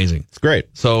 It's amazing. It's great.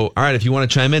 So, all right, if you want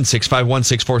to chime in,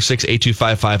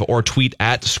 651-646-8255 or tweet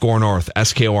at SKOR North,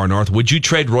 SKOR North. Would you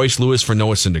trade Royce Lewis for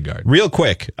Noah Syndergaard? Real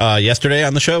quick, yesterday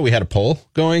on the show, we had a poll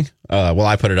going.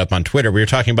 I put it up on Twitter. We were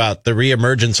talking about the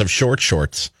reemergence of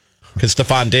shorts because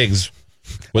Stephon Diggs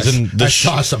was in the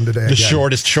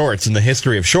shortest shorts in the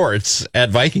history of shorts at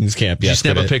Vikings camp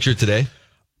yesterday. Did you snap a picture today?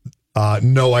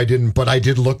 No, I didn't, but I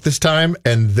did look this time,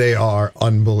 and they are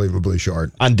unbelievably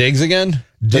short. On Diggs again?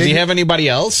 Does he have anybody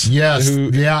else? Yes.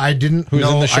 I didn't who's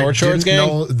know. In the shorts gang?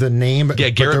 Know the name. Yeah,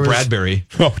 Garrett Bradbury.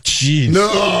 Oh, jeez. No.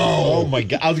 Oh, my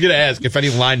God. I was going to ask if any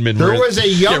linemen There was a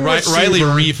young receiver. Riley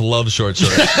Reef loves short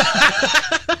shorts.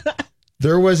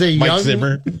 There was a Mike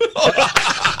Zimmer.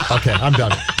 Okay, I'm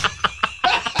done.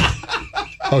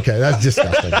 Okay, that's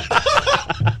disgusting.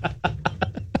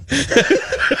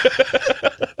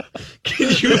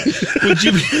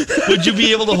 Would you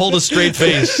be able to hold a straight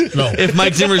face if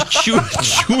Mike Zimmer's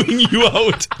chewing you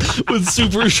out with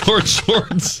super short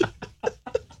shorts?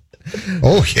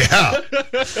 Oh, yeah.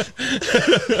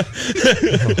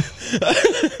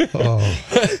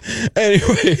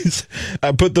 Anyways,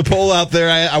 I put the poll out there.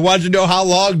 I wanted to know how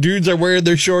long dudes are wearing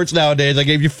their shorts nowadays. I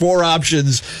gave you 4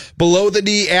 options: below the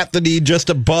knee, at the knee, just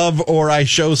above, or I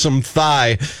show some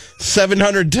thigh.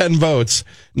 710 votes.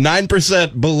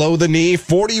 9% below the knee,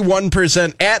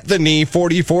 41% at the knee,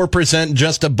 44%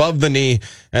 just above the knee.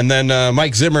 And then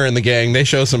Mike Zimmer and the gang, they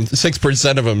show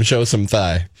 6% of them show some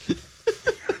thigh.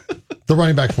 The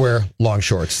running backs wear long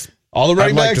shorts. All the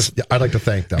running backs? I'd like to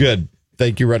thank them. Good.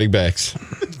 Thank you, running backs.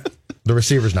 The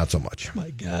receivers, not so much. Oh, my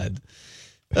God.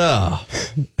 Oh.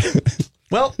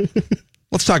 Well,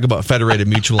 let's talk about Federated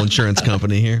Mutual Insurance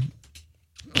Company here.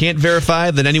 Can't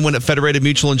verify that anyone at Federated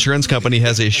Mutual Insurance Company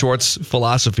has a shorts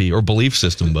philosophy or belief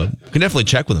system, but you can definitely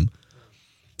check with them.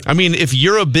 I mean, if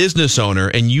you're a business owner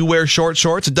and you wear short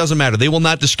shorts, it doesn't matter. They will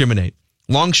not discriminate.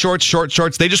 Long shorts, short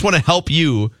shorts, they just want to help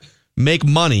you make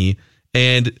money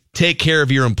and take care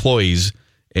of your employees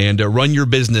and run your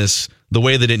business the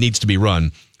way that it needs to be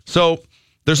run. So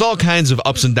there's all kinds of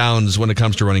ups and downs when it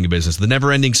comes to running a business. The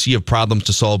never-ending sea of problems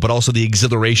to solve, but also the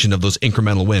exhilaration of those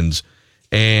incremental wins.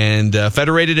 And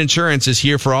Federated Insurance is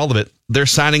here for all of it. They're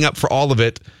signing up for all of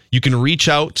it. You can reach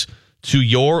out to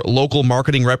your local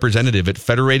marketing representative at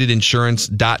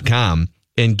federatedinsurance.com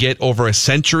and get over a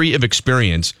century of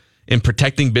experience in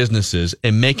protecting businesses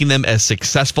and making them as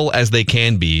successful as they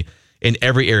can be in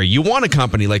every area. You want a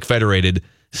company like Federated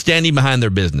standing behind their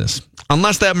business.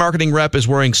 Unless that marketing rep is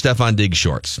wearing Stefan Diggs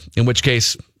shorts, in which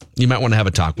case you might want to have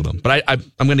a talk with them. But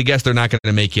I'm going to guess they're not going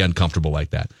to make you uncomfortable like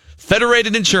that.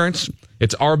 Federated Insurance,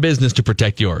 it's our business to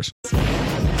protect yours.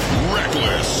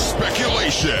 Reckless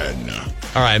speculation.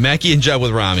 All right, Mackie and Judd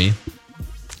with Rami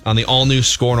on the all-new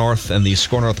Score North and the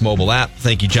Score North mobile app.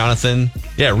 Thank you, Jonathan.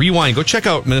 Yeah, Rewind. Go check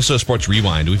out Minnesota Sports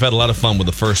Rewind. We've had a lot of fun with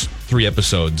the first 3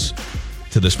 episodes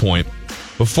to this point.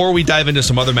 Before we dive into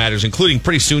some other matters, including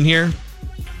pretty soon here,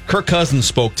 Kirk Cousins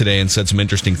spoke today and said some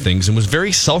interesting things and was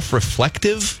very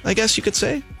self-reflective, I guess you could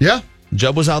say. Yeah.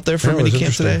 Judd was out there for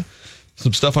minicamp today.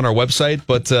 Some stuff on our website.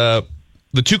 But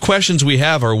the 2 questions we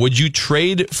have are, would you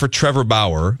trade for Trevor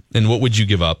Bauer, and what would you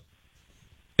give up?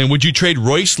 And would you trade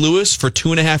Royce Lewis for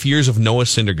 2.5 years of Noah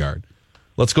Syndergaard?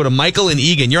 Let's go to Michael and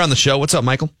Egan. You're on the show. What's up,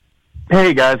 Michael?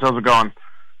 Hey, guys. How's it going?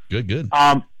 Good.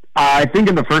 I think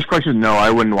in the first question, no,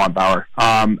 I wouldn't want Bauer.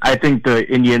 I think the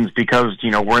Indians, because,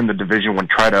 we're in the division, would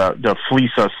try to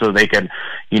fleece us so they can,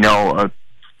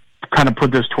 kind of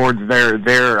put this towards their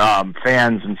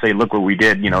fans and say, look what we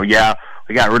did. We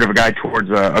got rid of a guy towards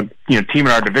a team in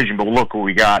our division, but look what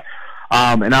we got.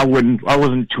 And I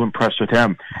wasn't too impressed with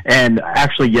him. And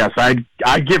actually, yes,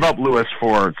 I'd give up Lewis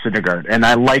for Syndergaard. And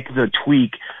I like the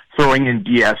tweak throwing in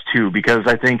Diaz too, because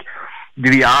I think, to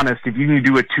be honest, if you can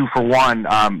do a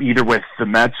 2-for-1, either with the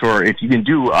Mets or if you can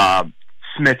do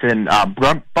Smith and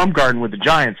Bumgarner with the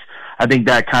Giants, I think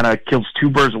that kind of kills 2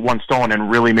 birds with 1 stone and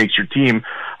really makes your team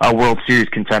a World Series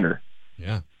contender.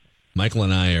 Yeah. Michael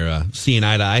and I are seeing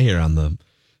eye to eye here on the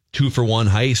 2-for-1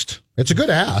 heist. It's a good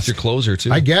ask. It's your closer,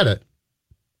 too. I get it.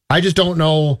 I just don't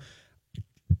know.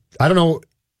 I don't know,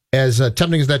 as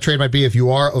tempting as that trade might be, if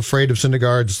you are afraid of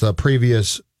Syndergaard's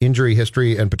previous injury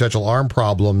history and potential arm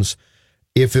problems,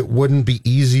 if it wouldn't be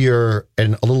easier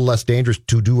and a little less dangerous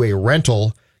to do a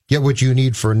rental, get what you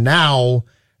need for now,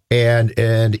 and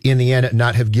in the end,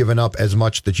 not have given up as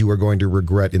much that you are going to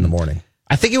regret in the morning.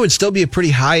 I think it would still be a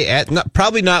pretty high,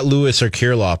 probably not Lewis or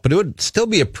Kirilloff, but it would still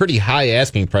be a pretty high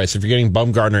asking price if you're getting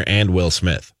Bumgarner and Will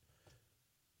Smith.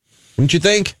 Wouldn't you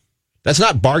think? That's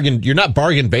not bargain. You're not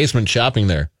bargain basement shopping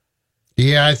there.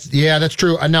 Yeah, that's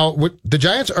true. Now, the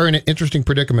Giants are in an interesting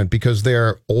predicament because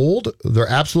they're old, they're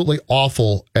absolutely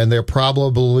awful, and they're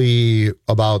probably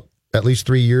about at least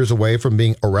 3 years away from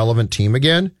being a relevant team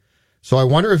again. So I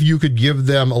wonder if you could give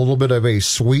them a little bit of a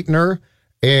sweetener,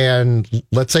 and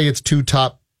let's say it's 2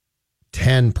 top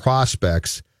 10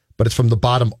 prospects, but it's from the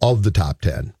bottom of the top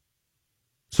 10.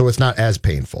 So it's not as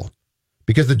painful.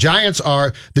 Because the Giants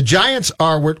are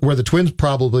where the Twins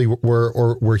probably were,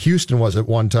 or where Houston was at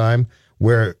one time,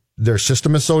 where their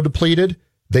system is so depleted,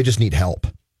 they just need help.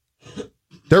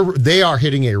 They are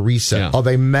hitting a reset of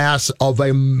a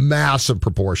massive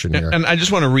proportion here. And I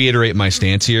just want to reiterate my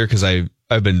stance here, because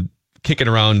I've been kicking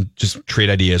around just trade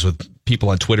ideas with people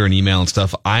on Twitter and email and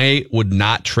stuff. I would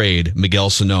not trade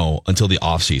Miguel Sano until the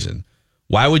offseason.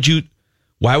 Why would you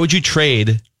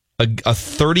trade a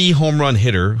 30 home run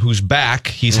hitter who's back,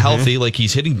 he's healthy, like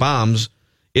he's hitting bombs?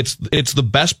 It's the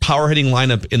best power hitting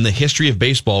lineup in the history of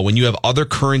baseball when you have other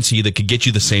currency that could get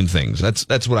you the same things.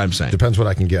 That's what I'm saying. Depends what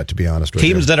I can get, to be honest with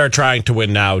you. Teams that are trying to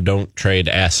win now don't trade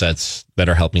assets that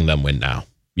are helping them win now.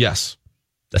 Yes.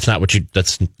 That's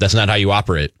not how you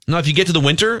operate. No, if you get to the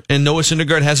winter and Noah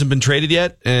Syndergaard hasn't been traded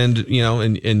yet, and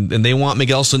they want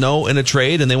Miguel Sano in a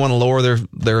trade and they want to lower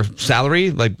their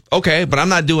salary, like, okay, but I'm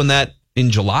not doing that in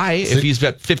July if he's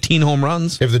got 15 home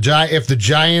runs. If the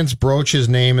Giants broach his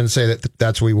name and say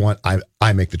that's what we want,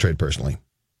 I make the trade personally.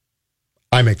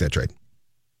 I make that trade.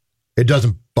 It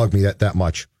doesn't bug me that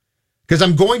much, because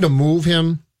I'm going to move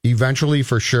him eventually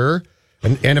for sure.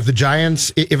 And if the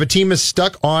Giants, if a team is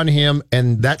stuck on him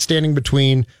and that's standing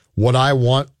between what I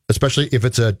want, especially if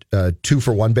it's a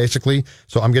 2-for-1 basically,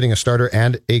 so I'm getting a starter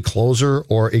and a closer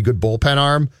or a good bullpen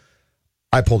arm,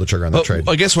 I pull the trigger on that trade.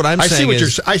 I guess what I see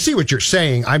what you're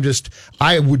saying.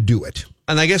 I would do it.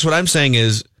 And I guess what I'm saying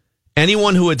is,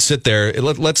 anyone who would sit there,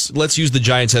 let's use the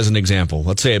Giants as an example.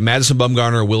 Let's say Madison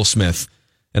Bumgarner or Will Smith,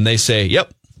 and they say,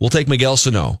 yep, we'll take Miguel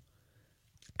Sano.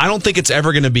 I don't think it's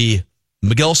ever going to be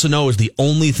Miguel Sano is the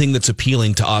only thing that's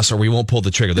appealing to us, or we won't pull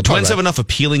the trigger. The Twins have enough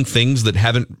appealing things that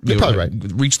haven't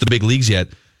reached the big leagues yet.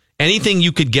 Anything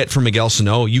you could get for Miguel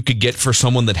Sano, you could get for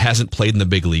someone that hasn't played in the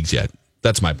big leagues yet.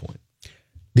 That's my point.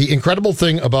 The incredible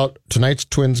thing about tonight's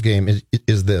Twins game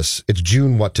is this. It's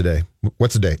June what today?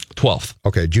 What's the date? 12th.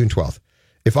 Okay, June 12th.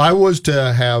 If I was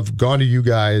to have gone to you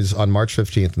guys on March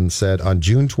 15th and said on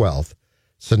June 12th,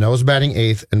 Sano's batting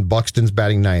 8th and Buxton's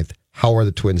batting 9th, how are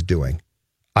the Twins doing?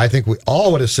 I think we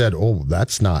all would have said, oh,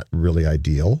 that's not really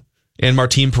ideal. And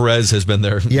Martin Perez has been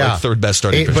their third best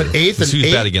starting pitcher. But eighth he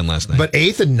was bad again last night. But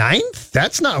 8th and 9th?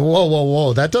 That's not,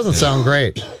 whoa. That doesn't sound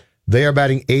great. They are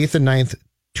batting 8th and 9th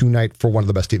tonight for one of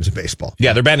the best teams in baseball.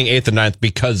 Yeah, they're batting 8th and 9th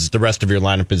because the rest of your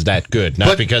lineup is that good,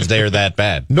 not because they are that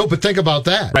bad. No, but think about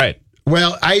that. Right.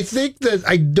 Well, I think that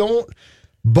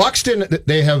Buxton,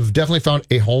 they have definitely found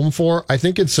a home for. I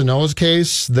think in Sano's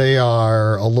case, they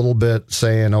are a little bit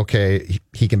saying, okay,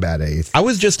 he can bat 8th. I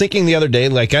was just thinking the other day,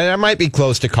 like, I might be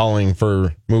close to calling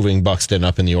for moving Buxton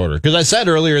up in the order. Because I said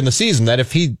earlier in the season that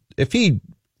if he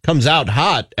comes out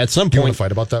hot at some point, you want to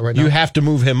fight about that right now? You have to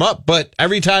move him up. But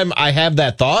every time I have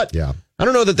that thought, I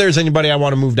don't know that there's anybody I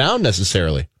want to move down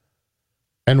necessarily.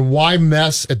 And why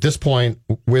mess at this point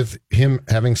with him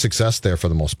having success there for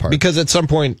the most part? Because at some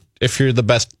point, if you're the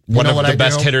best, one of the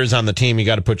best hitters on the team, you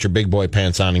got to put your big boy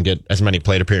pants on and get as many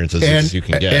plate appearances as you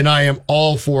can get. And I am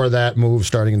all for that move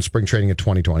starting in spring training in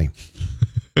 2020.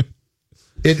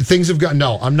 Things have gotten,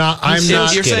 I'm not.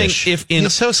 You're saying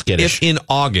He's so skittish. If in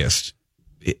August,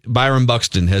 Byron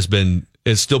Buxton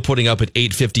is still putting up at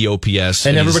 850 OPS.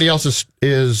 And everybody else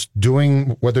is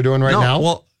doing what they're doing right now?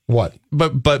 Well, what?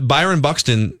 But Byron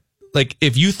Buxton, like,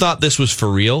 if you thought this was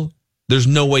for real, there's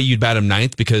no way you'd bat him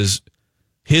 9th because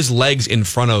his legs in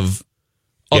front of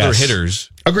other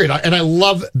hitters. Agreed. And I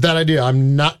love that idea.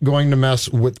 I'm not going to mess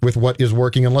with what is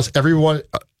working unless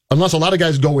a lot of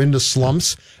guys go into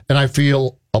slumps and I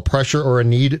feel a pressure or a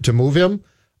need to move him.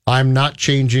 I'm not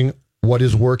changing what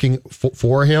is working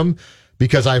for him,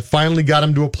 because I finally got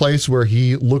him to a place where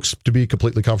he looks to be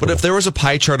completely comfortable. But if there was a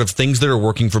pie chart of things that are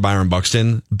working for Byron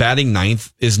Buxton, batting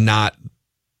 9th is not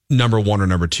number 1 or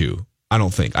number 2. I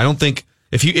don't think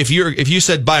if you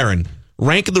said, Byron,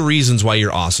 rank the reasons why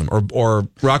you're awesome, or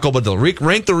Rocco Badillo,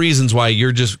 rank the reasons why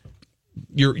you're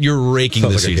raking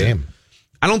this season. Game.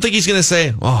 I don't think he's going to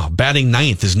say, batting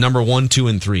 9th is number 1, 2,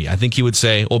 and 3. I think he would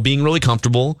say, being really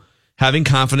comfortable, having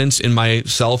confidence in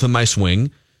myself and my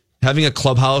swing, having a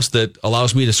clubhouse that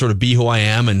allows me to sort of be who I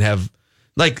am and have,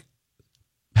 like,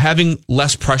 having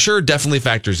less pressure definitely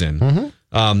factors in. Mm-hmm.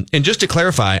 And just to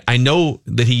clarify, I know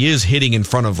that he is hitting in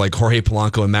front of, like, Jorge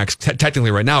Polanco and Max technically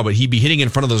right now, but he'd be hitting in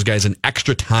front of those guys in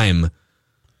extra time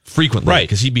frequently. Right.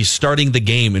 Because he'd be starting the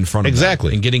game in front of them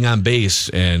and getting on base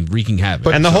and wreaking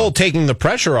havoc. And the whole taking the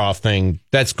pressure off thing,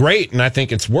 that's great, and I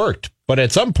think it's worked. But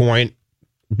at some point,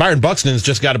 Byron Buxton's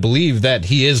just got to believe that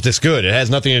he is this good. It has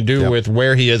nothing to do with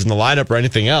where he is in the lineup or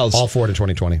anything else. All for it in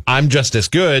 2020. I'm just as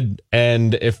good,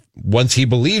 and if once he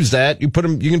believes that, you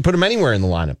can put him anywhere in the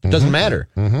lineup. It doesn't matter.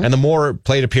 Mm-hmm. And the more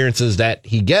plate appearances that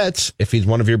he gets, if he's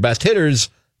one of your best hitters,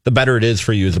 the better it is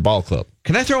for you as a ball club.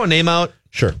 Can I throw a name out?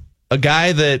 Sure. A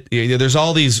guy that, there's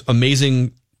all these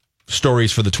amazing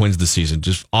stories for the Twins this season,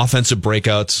 just offensive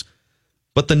breakouts.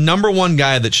 But the number one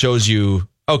guy that shows you,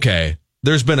 okay,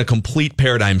 there's been a complete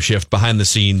paradigm shift behind the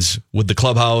scenes with the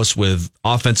clubhouse, with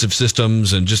offensive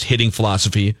systems and just hitting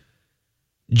philosophy.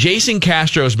 Jason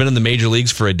Castro has been in the major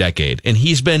leagues for a decade, and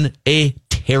he's been a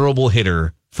terrible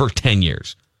hitter for 10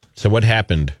 years. So what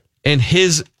happened? And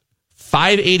his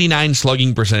 .589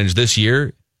 slugging percentage this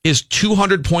year is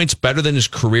 200 points better than his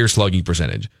career slugging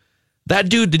percentage. That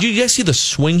dude, did you guys see the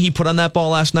swing he put on that ball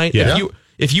last night? Yeah.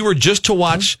 If you were just to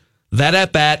watch that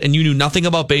at bat and you knew nothing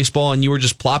about baseball and you were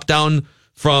just plopped down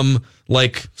from,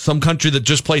 like, some country that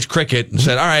just plays cricket and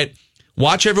said, all right,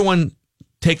 watch everyone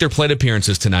take their plate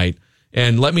appearances tonight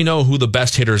and let me know who the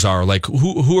best hitters are. Like,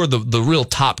 who are the real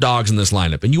top dogs in this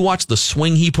lineup? And you watch the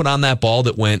swing he put on that ball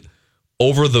that went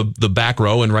over the back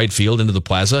row in right field into the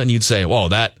plaza, and you'd say, whoa,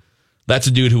 that's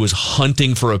a dude who was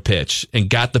hunting for a pitch and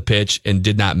got the pitch and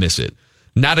did not miss it.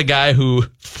 Not a guy who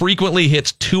frequently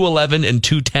hits 211 and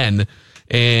 210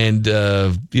 and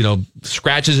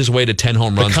scratches his way to 10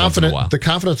 home runs once in a while. The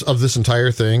confidence of this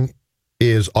entire thing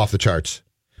is off the charts.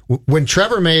 When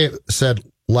Trevor May said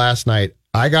last night,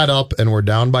 I got up and we're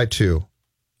down by 2,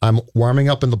 I'm warming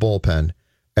up in the bullpen,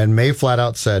 and May flat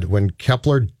out said, when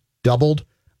Kepler doubled,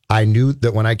 I knew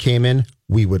that when I came in,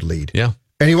 we would lead. Yeah.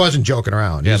 And he wasn't joking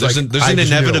around. Yeah, there's an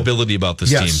inevitability about this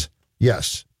team.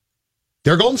 Yes.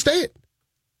 They're Golden State.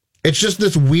 It's just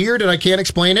this weird, and I can't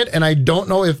explain it, and I don't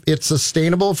know if it's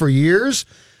sustainable for years,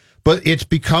 but it's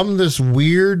become this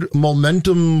weird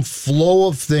momentum flow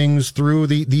of things through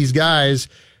these guys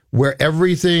where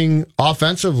everything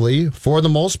offensively, for the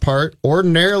most part,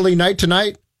 ordinarily night to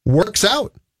night, works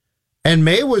out. And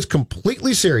May was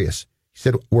completely serious. He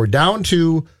said, we're down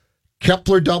to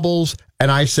Kepler doubles, and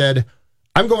I said,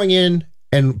 I'm going in,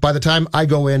 and by the time I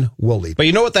go in, we'll lead. But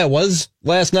you know what that was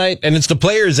last night? And it's the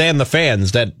players and the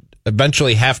fans that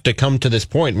eventually have to come to this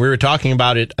point. We were talking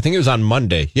about it, I think it was on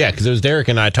Monday. Yeah, because it was Derek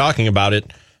and I talking about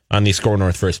it on the Score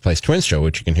North First Place Twins show,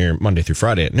 which you can hear Monday through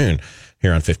Friday at noon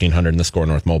here on 1500 in the Score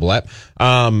North mobile app,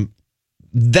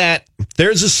 that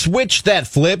there's a switch that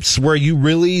flips where you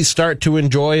really start to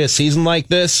enjoy a season like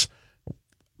this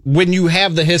when you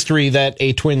have the history that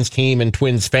a Twins team and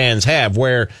Twins fans have,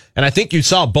 where, and I think you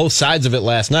saw both sides of it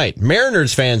last night.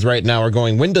 Mariners fans right now are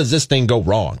going, when does this thing go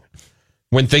wrong?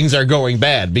 When things are going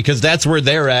bad, because that's where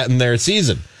they're at in their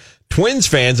season. Twins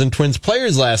fans and Twins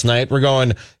players last night were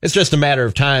going, it's just a matter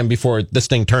of time before this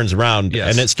thing turns around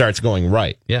and it starts going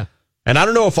right. Yeah. And I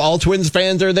don't know if all Twins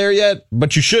fans are there yet,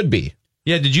 but you should be.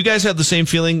 Yeah, did you guys have the same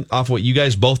feeling off what you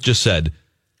guys both just said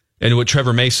and what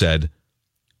Trevor May said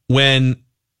when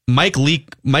Mike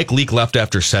Leake left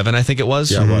after 7, I think it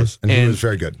was? Yeah, it was. And he was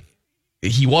very good.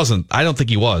 He wasn't. I don't think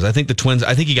he was. I think the Twins,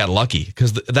 I think he got lucky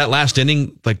because that last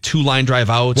inning, like 2 line drive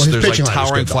outs, there's like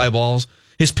towering fly balls.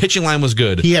 His pitching line was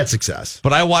good. He had success.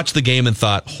 But I watched the game and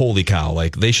thought, holy cow,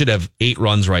 like they should have 8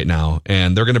 runs right now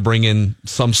and they're going to bring in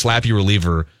some slappy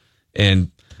reliever. And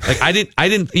like I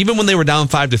didn't even when they were down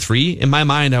 5-3 in my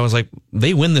mind, I was like,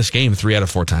 they win this game 3 out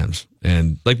of 4 times.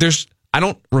 And like I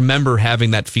don't remember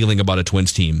having that feeling about a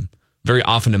Twins team very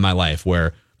often in my life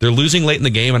where they're losing late in the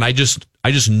game and I just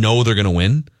know they're going to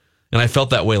win. And I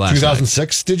felt that way last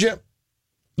 2006, did you?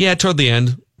 Yeah, toward the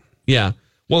end. Yeah.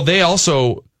 Well, they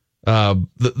also,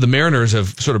 the Mariners have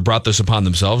sort of brought this upon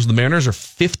themselves. The Mariners are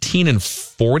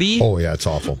 15-40. Oh, yeah, it's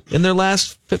awful. In their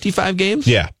last 55 games?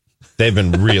 Yeah. They've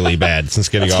been really bad since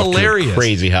getting off to a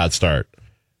crazy hot start.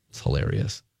 It's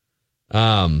hilarious.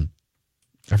 I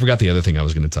forgot the other thing I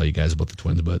was going to tell you guys about the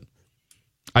Twins, but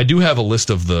I do have a list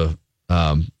of the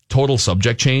total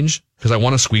subject change because I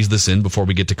want to squeeze this in before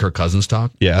we get to Kirk Cousins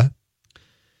talk. Yeah.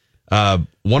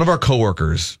 One of our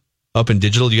coworkers up in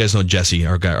digital, you guys know Jesse,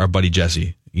 our buddy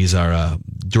Jesse. He's our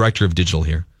director of digital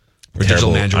here. Or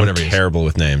digital manager, whatever he is. Terrible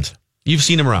with names. You've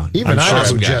seen him around. Even I know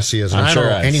who Jesse is. I don't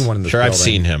know anyone in this building. I've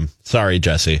seen him. Sorry,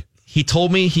 Jesse. He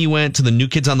told me he went to the New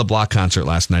Kids on the Block concert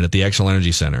last night at the Xcel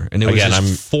Energy Center. And it was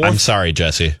his fourth, I'm sorry,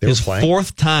 Jesse. His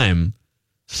fourth time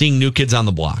seeing New Kids on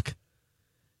the Block.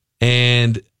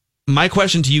 And my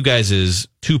question to you guys is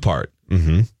 2-part.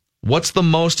 Mm-hmm. What's the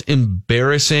most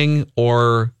embarrassing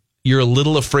or you're a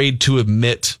little afraid to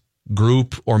admit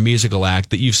group or musical act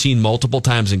that you've seen multiple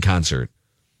times in concert?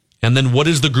 And then what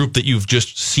is the group that you've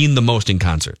just seen the most in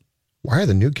concert? Why are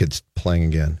the New Kids playing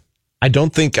again? I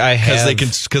don't think I have.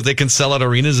 Because they can sell out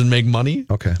arenas and make money?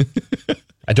 Okay.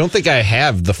 I don't think I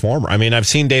have the former. I mean, I've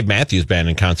seen Dave Matthews Band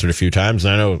in concert a few times,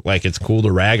 and I know like it's cool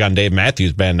to rag on Dave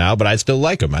Matthews Band now, but I still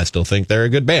like them. I still think they're a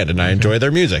good band, and I enjoy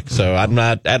their music. So I'm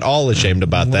not at all ashamed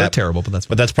about that. They're terrible, but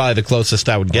that's probably the closest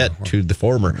I would get to the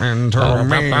former. You guys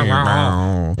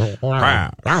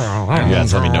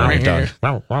let me know when you're done.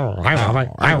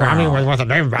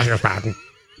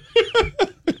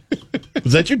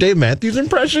 Was that your Dave Matthews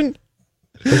impression?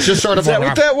 It's just sort of. Is that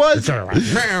what that was?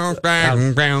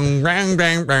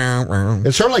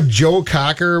 It's sort of like Joe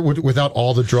Cocker without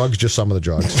all the drugs, just some of the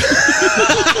drugs.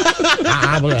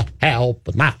 I'm gonna help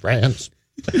with my friends.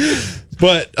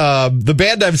 But the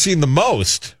band I've seen the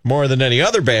most, more than any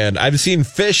other band, I've seen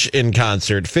Phish in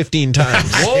concert 15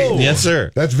 times. Whoa. Yes,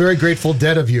 sir. That's very Grateful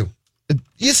Dead of you.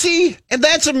 You see, and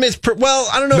that's a well,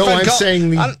 I don't know. No, if I'm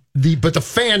saying but the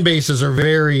fan bases are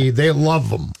they love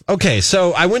them. Okay,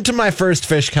 so I went to my first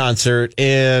Phish concert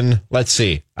in, let's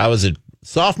see, I was a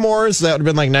sophomore, so that would have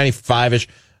been like 95-ish,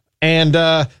 and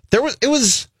it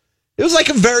was like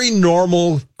a very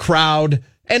normal crowd,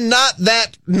 and not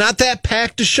that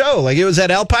packed a show. Like it was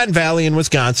at Alpine Valley in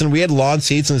Wisconsin. We had lawn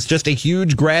seats, and it's just a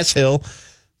huge grass hill.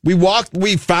 We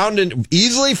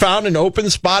easily found an open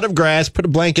spot of grass, put a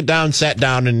blanket down, sat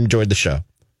down, and enjoyed the show.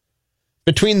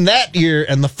 Between that year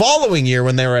and the following year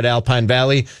when they were at Alpine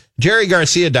Valley, Jerry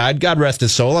Garcia died. God rest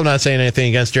his soul. I'm not saying anything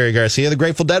against Jerry Garcia. The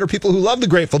Grateful Dead are people who love the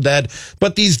Grateful Dead,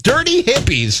 but these dirty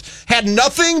hippies had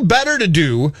nothing better to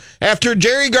do after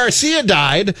Jerry Garcia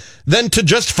died than to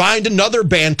just find another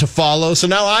band to follow. So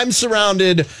now I'm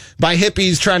surrounded by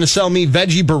hippies trying to sell me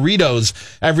veggie burritos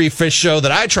every Phish show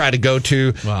that I try to go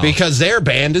to because their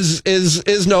band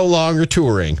is no longer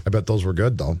touring. I bet those were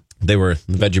good though. They were.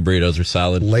 The veggie burritos were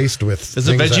solid. Laced with Is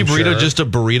a veggie burrito just a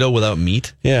burrito without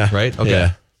meat? Yeah. Right? Okay.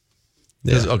 Yeah.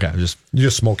 Okay. You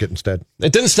just smoke it instead.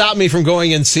 It didn't stop me from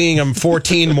going and seeing them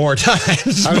 14 more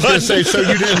times. I was going to say, so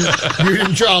you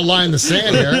didn't draw a line in the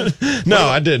sand here. No,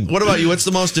 I didn't. What about you? What's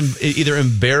the most either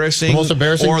embarrassing, or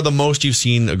the most you've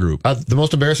seen a group? The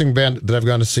most embarrassing band that I've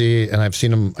gone to see, and I've seen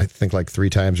them, I think, like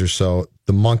 3 times or so,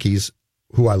 the Monkees,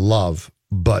 who I love.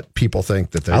 But people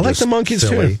think that they're like the Monkees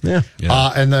silly. too.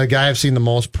 Yeah. And the guy I've seen the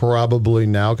most probably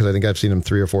now, because I think I've seen him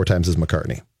 3 or 4 times, is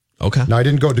McCartney. Okay. No, I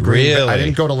didn't go to Green. Really? I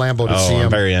didn't go to Lambeau to see him. I'm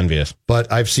very envious.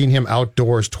 But I've seen him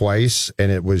outdoors twice,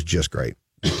 and it was just great.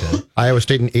 Iowa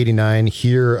State in '89.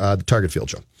 Here, the Target Field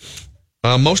show.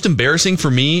 Most embarrassing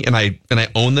for me, and I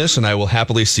own this, and I will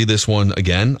happily see this one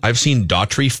again. I've seen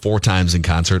Daughtry 4 times in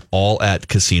concert, all at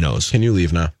casinos. Can you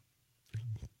leave now?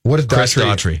 What is Chris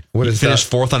Daughtry? What is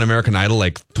finished 4th on American Idol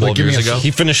like 12 years ago.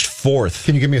 He finished 4th.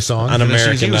 Can you give me a song on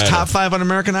American Idol? He was top 5 on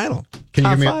American Idol. Can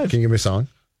you top give me a song?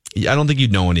 I don't think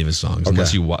you'd know any of his songs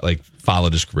unless you like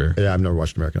followed his career. Yeah, I've never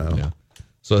watched American Idol. Yeah.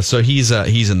 So he's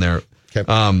in there.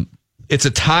 Okay. It's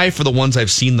a tie for the ones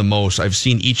I've seen the most. I've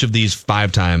seen each of these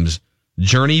 5 times.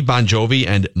 Journey, Bon Jovi,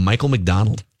 and Michael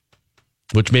McDonald,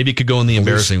 which maybe could go in the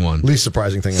embarrassing one. Least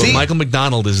surprising thing. But Michael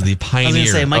McDonald is the I was pioneer going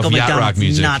to say, Michael of yacht rock McDonald's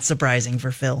music. not surprising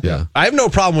for Phil. Yeah. I have no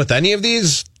problem with any of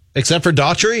these except for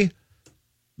Daughtry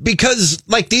because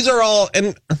like these are all,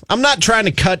 and I'm not trying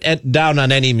to cut down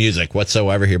on any music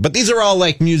whatsoever here, but these are all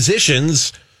like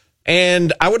musicians.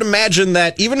 And I would imagine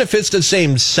that even if it's the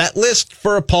same set list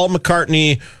for a Paul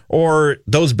McCartney or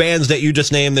those bands that you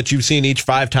just named that you've seen each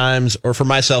 5 times, or for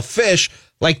myself, Fish,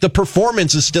 like the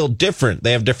performance is still different.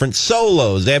 They have different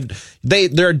solos. There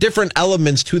are different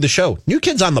elements to the show. New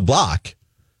Kids on the Block,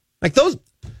 like those,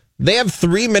 they have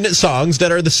 3-minute songs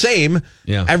that are the same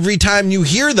every time you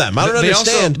hear them. I don't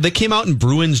understand. They came out in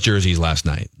Bruins jerseys last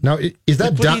night. Now, is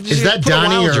that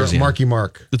Donnie or Marky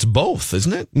Mark? It's both,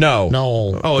 isn't it? No.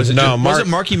 Oh, is it? No, was it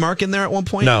Marky Mark in there at one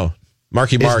point? No.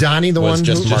 Marky Mark. Is Donnie the was one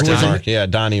just who Marky was in Mark? Yeah,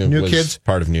 Donnie New was Kids?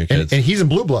 part of New Kids. And he's in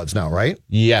Blue Bloods now, right?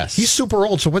 Yes. He's super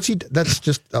old. So what's he? That's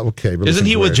just okay. Isn't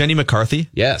he with Jenny McCarthy?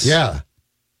 Yes. Yeah.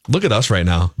 Look at us right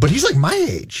now. But he's like my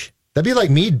age. That'd be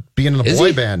like me being in a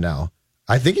boy band now.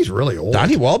 I think he's really old.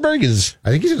 Donnie Wahlberg is. I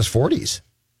think he's in his 40s.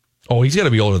 Oh, he's got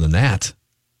to be older than that.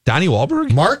 Donnie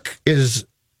Wahlberg? Mark is.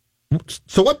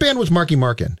 So what band was Marky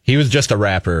Mark in? He was just a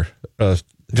rapper. I'm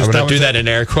going to do that in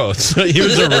air quotes. He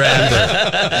was a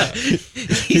rapper.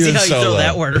 Easy how you throw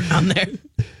that word around there.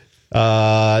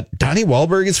 Donnie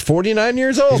Wahlberg is 49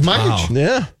 years old. He's my age.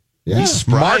 Yeah.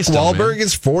 Mark Wahlberg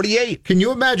is 48. Can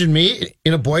you imagine me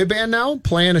in a boy band now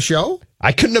playing a show?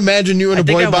 I couldn't imagine you in a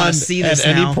boy band at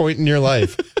any point in your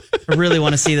life. I really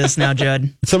want to see this now,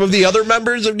 Judd. Some of the other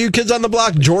members of New Kids on the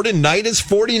Block, Jordan Knight is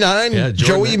 49. Yeah,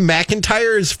 Joey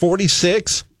McIntyre is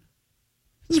 46.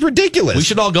 This is ridiculous. We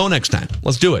should all go next time.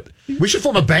 Let's do it. We should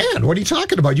form a band. What are you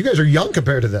talking about? You guys are young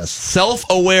compared to this.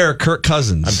 Self-aware Kirk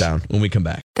Cousins. I'm down. When we come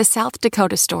back. The South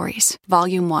Dakota Stories,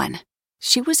 Volume 1.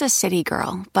 She was a city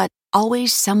girl, but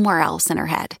always somewhere else in her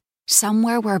head.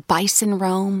 Somewhere where bison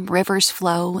roam, rivers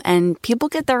flow, and people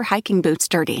get their hiking boots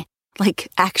dirty. Like,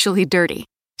 actually dirty.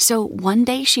 So one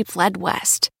day she fled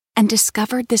west and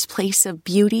discovered this place of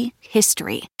beauty,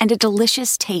 history, and a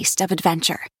delicious taste of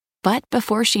adventure. But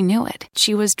before she knew it,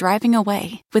 she was driving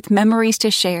away with memories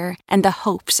to share and the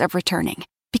hopes of returning.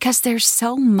 Because there's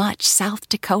so much South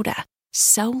Dakota,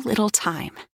 so little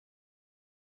time.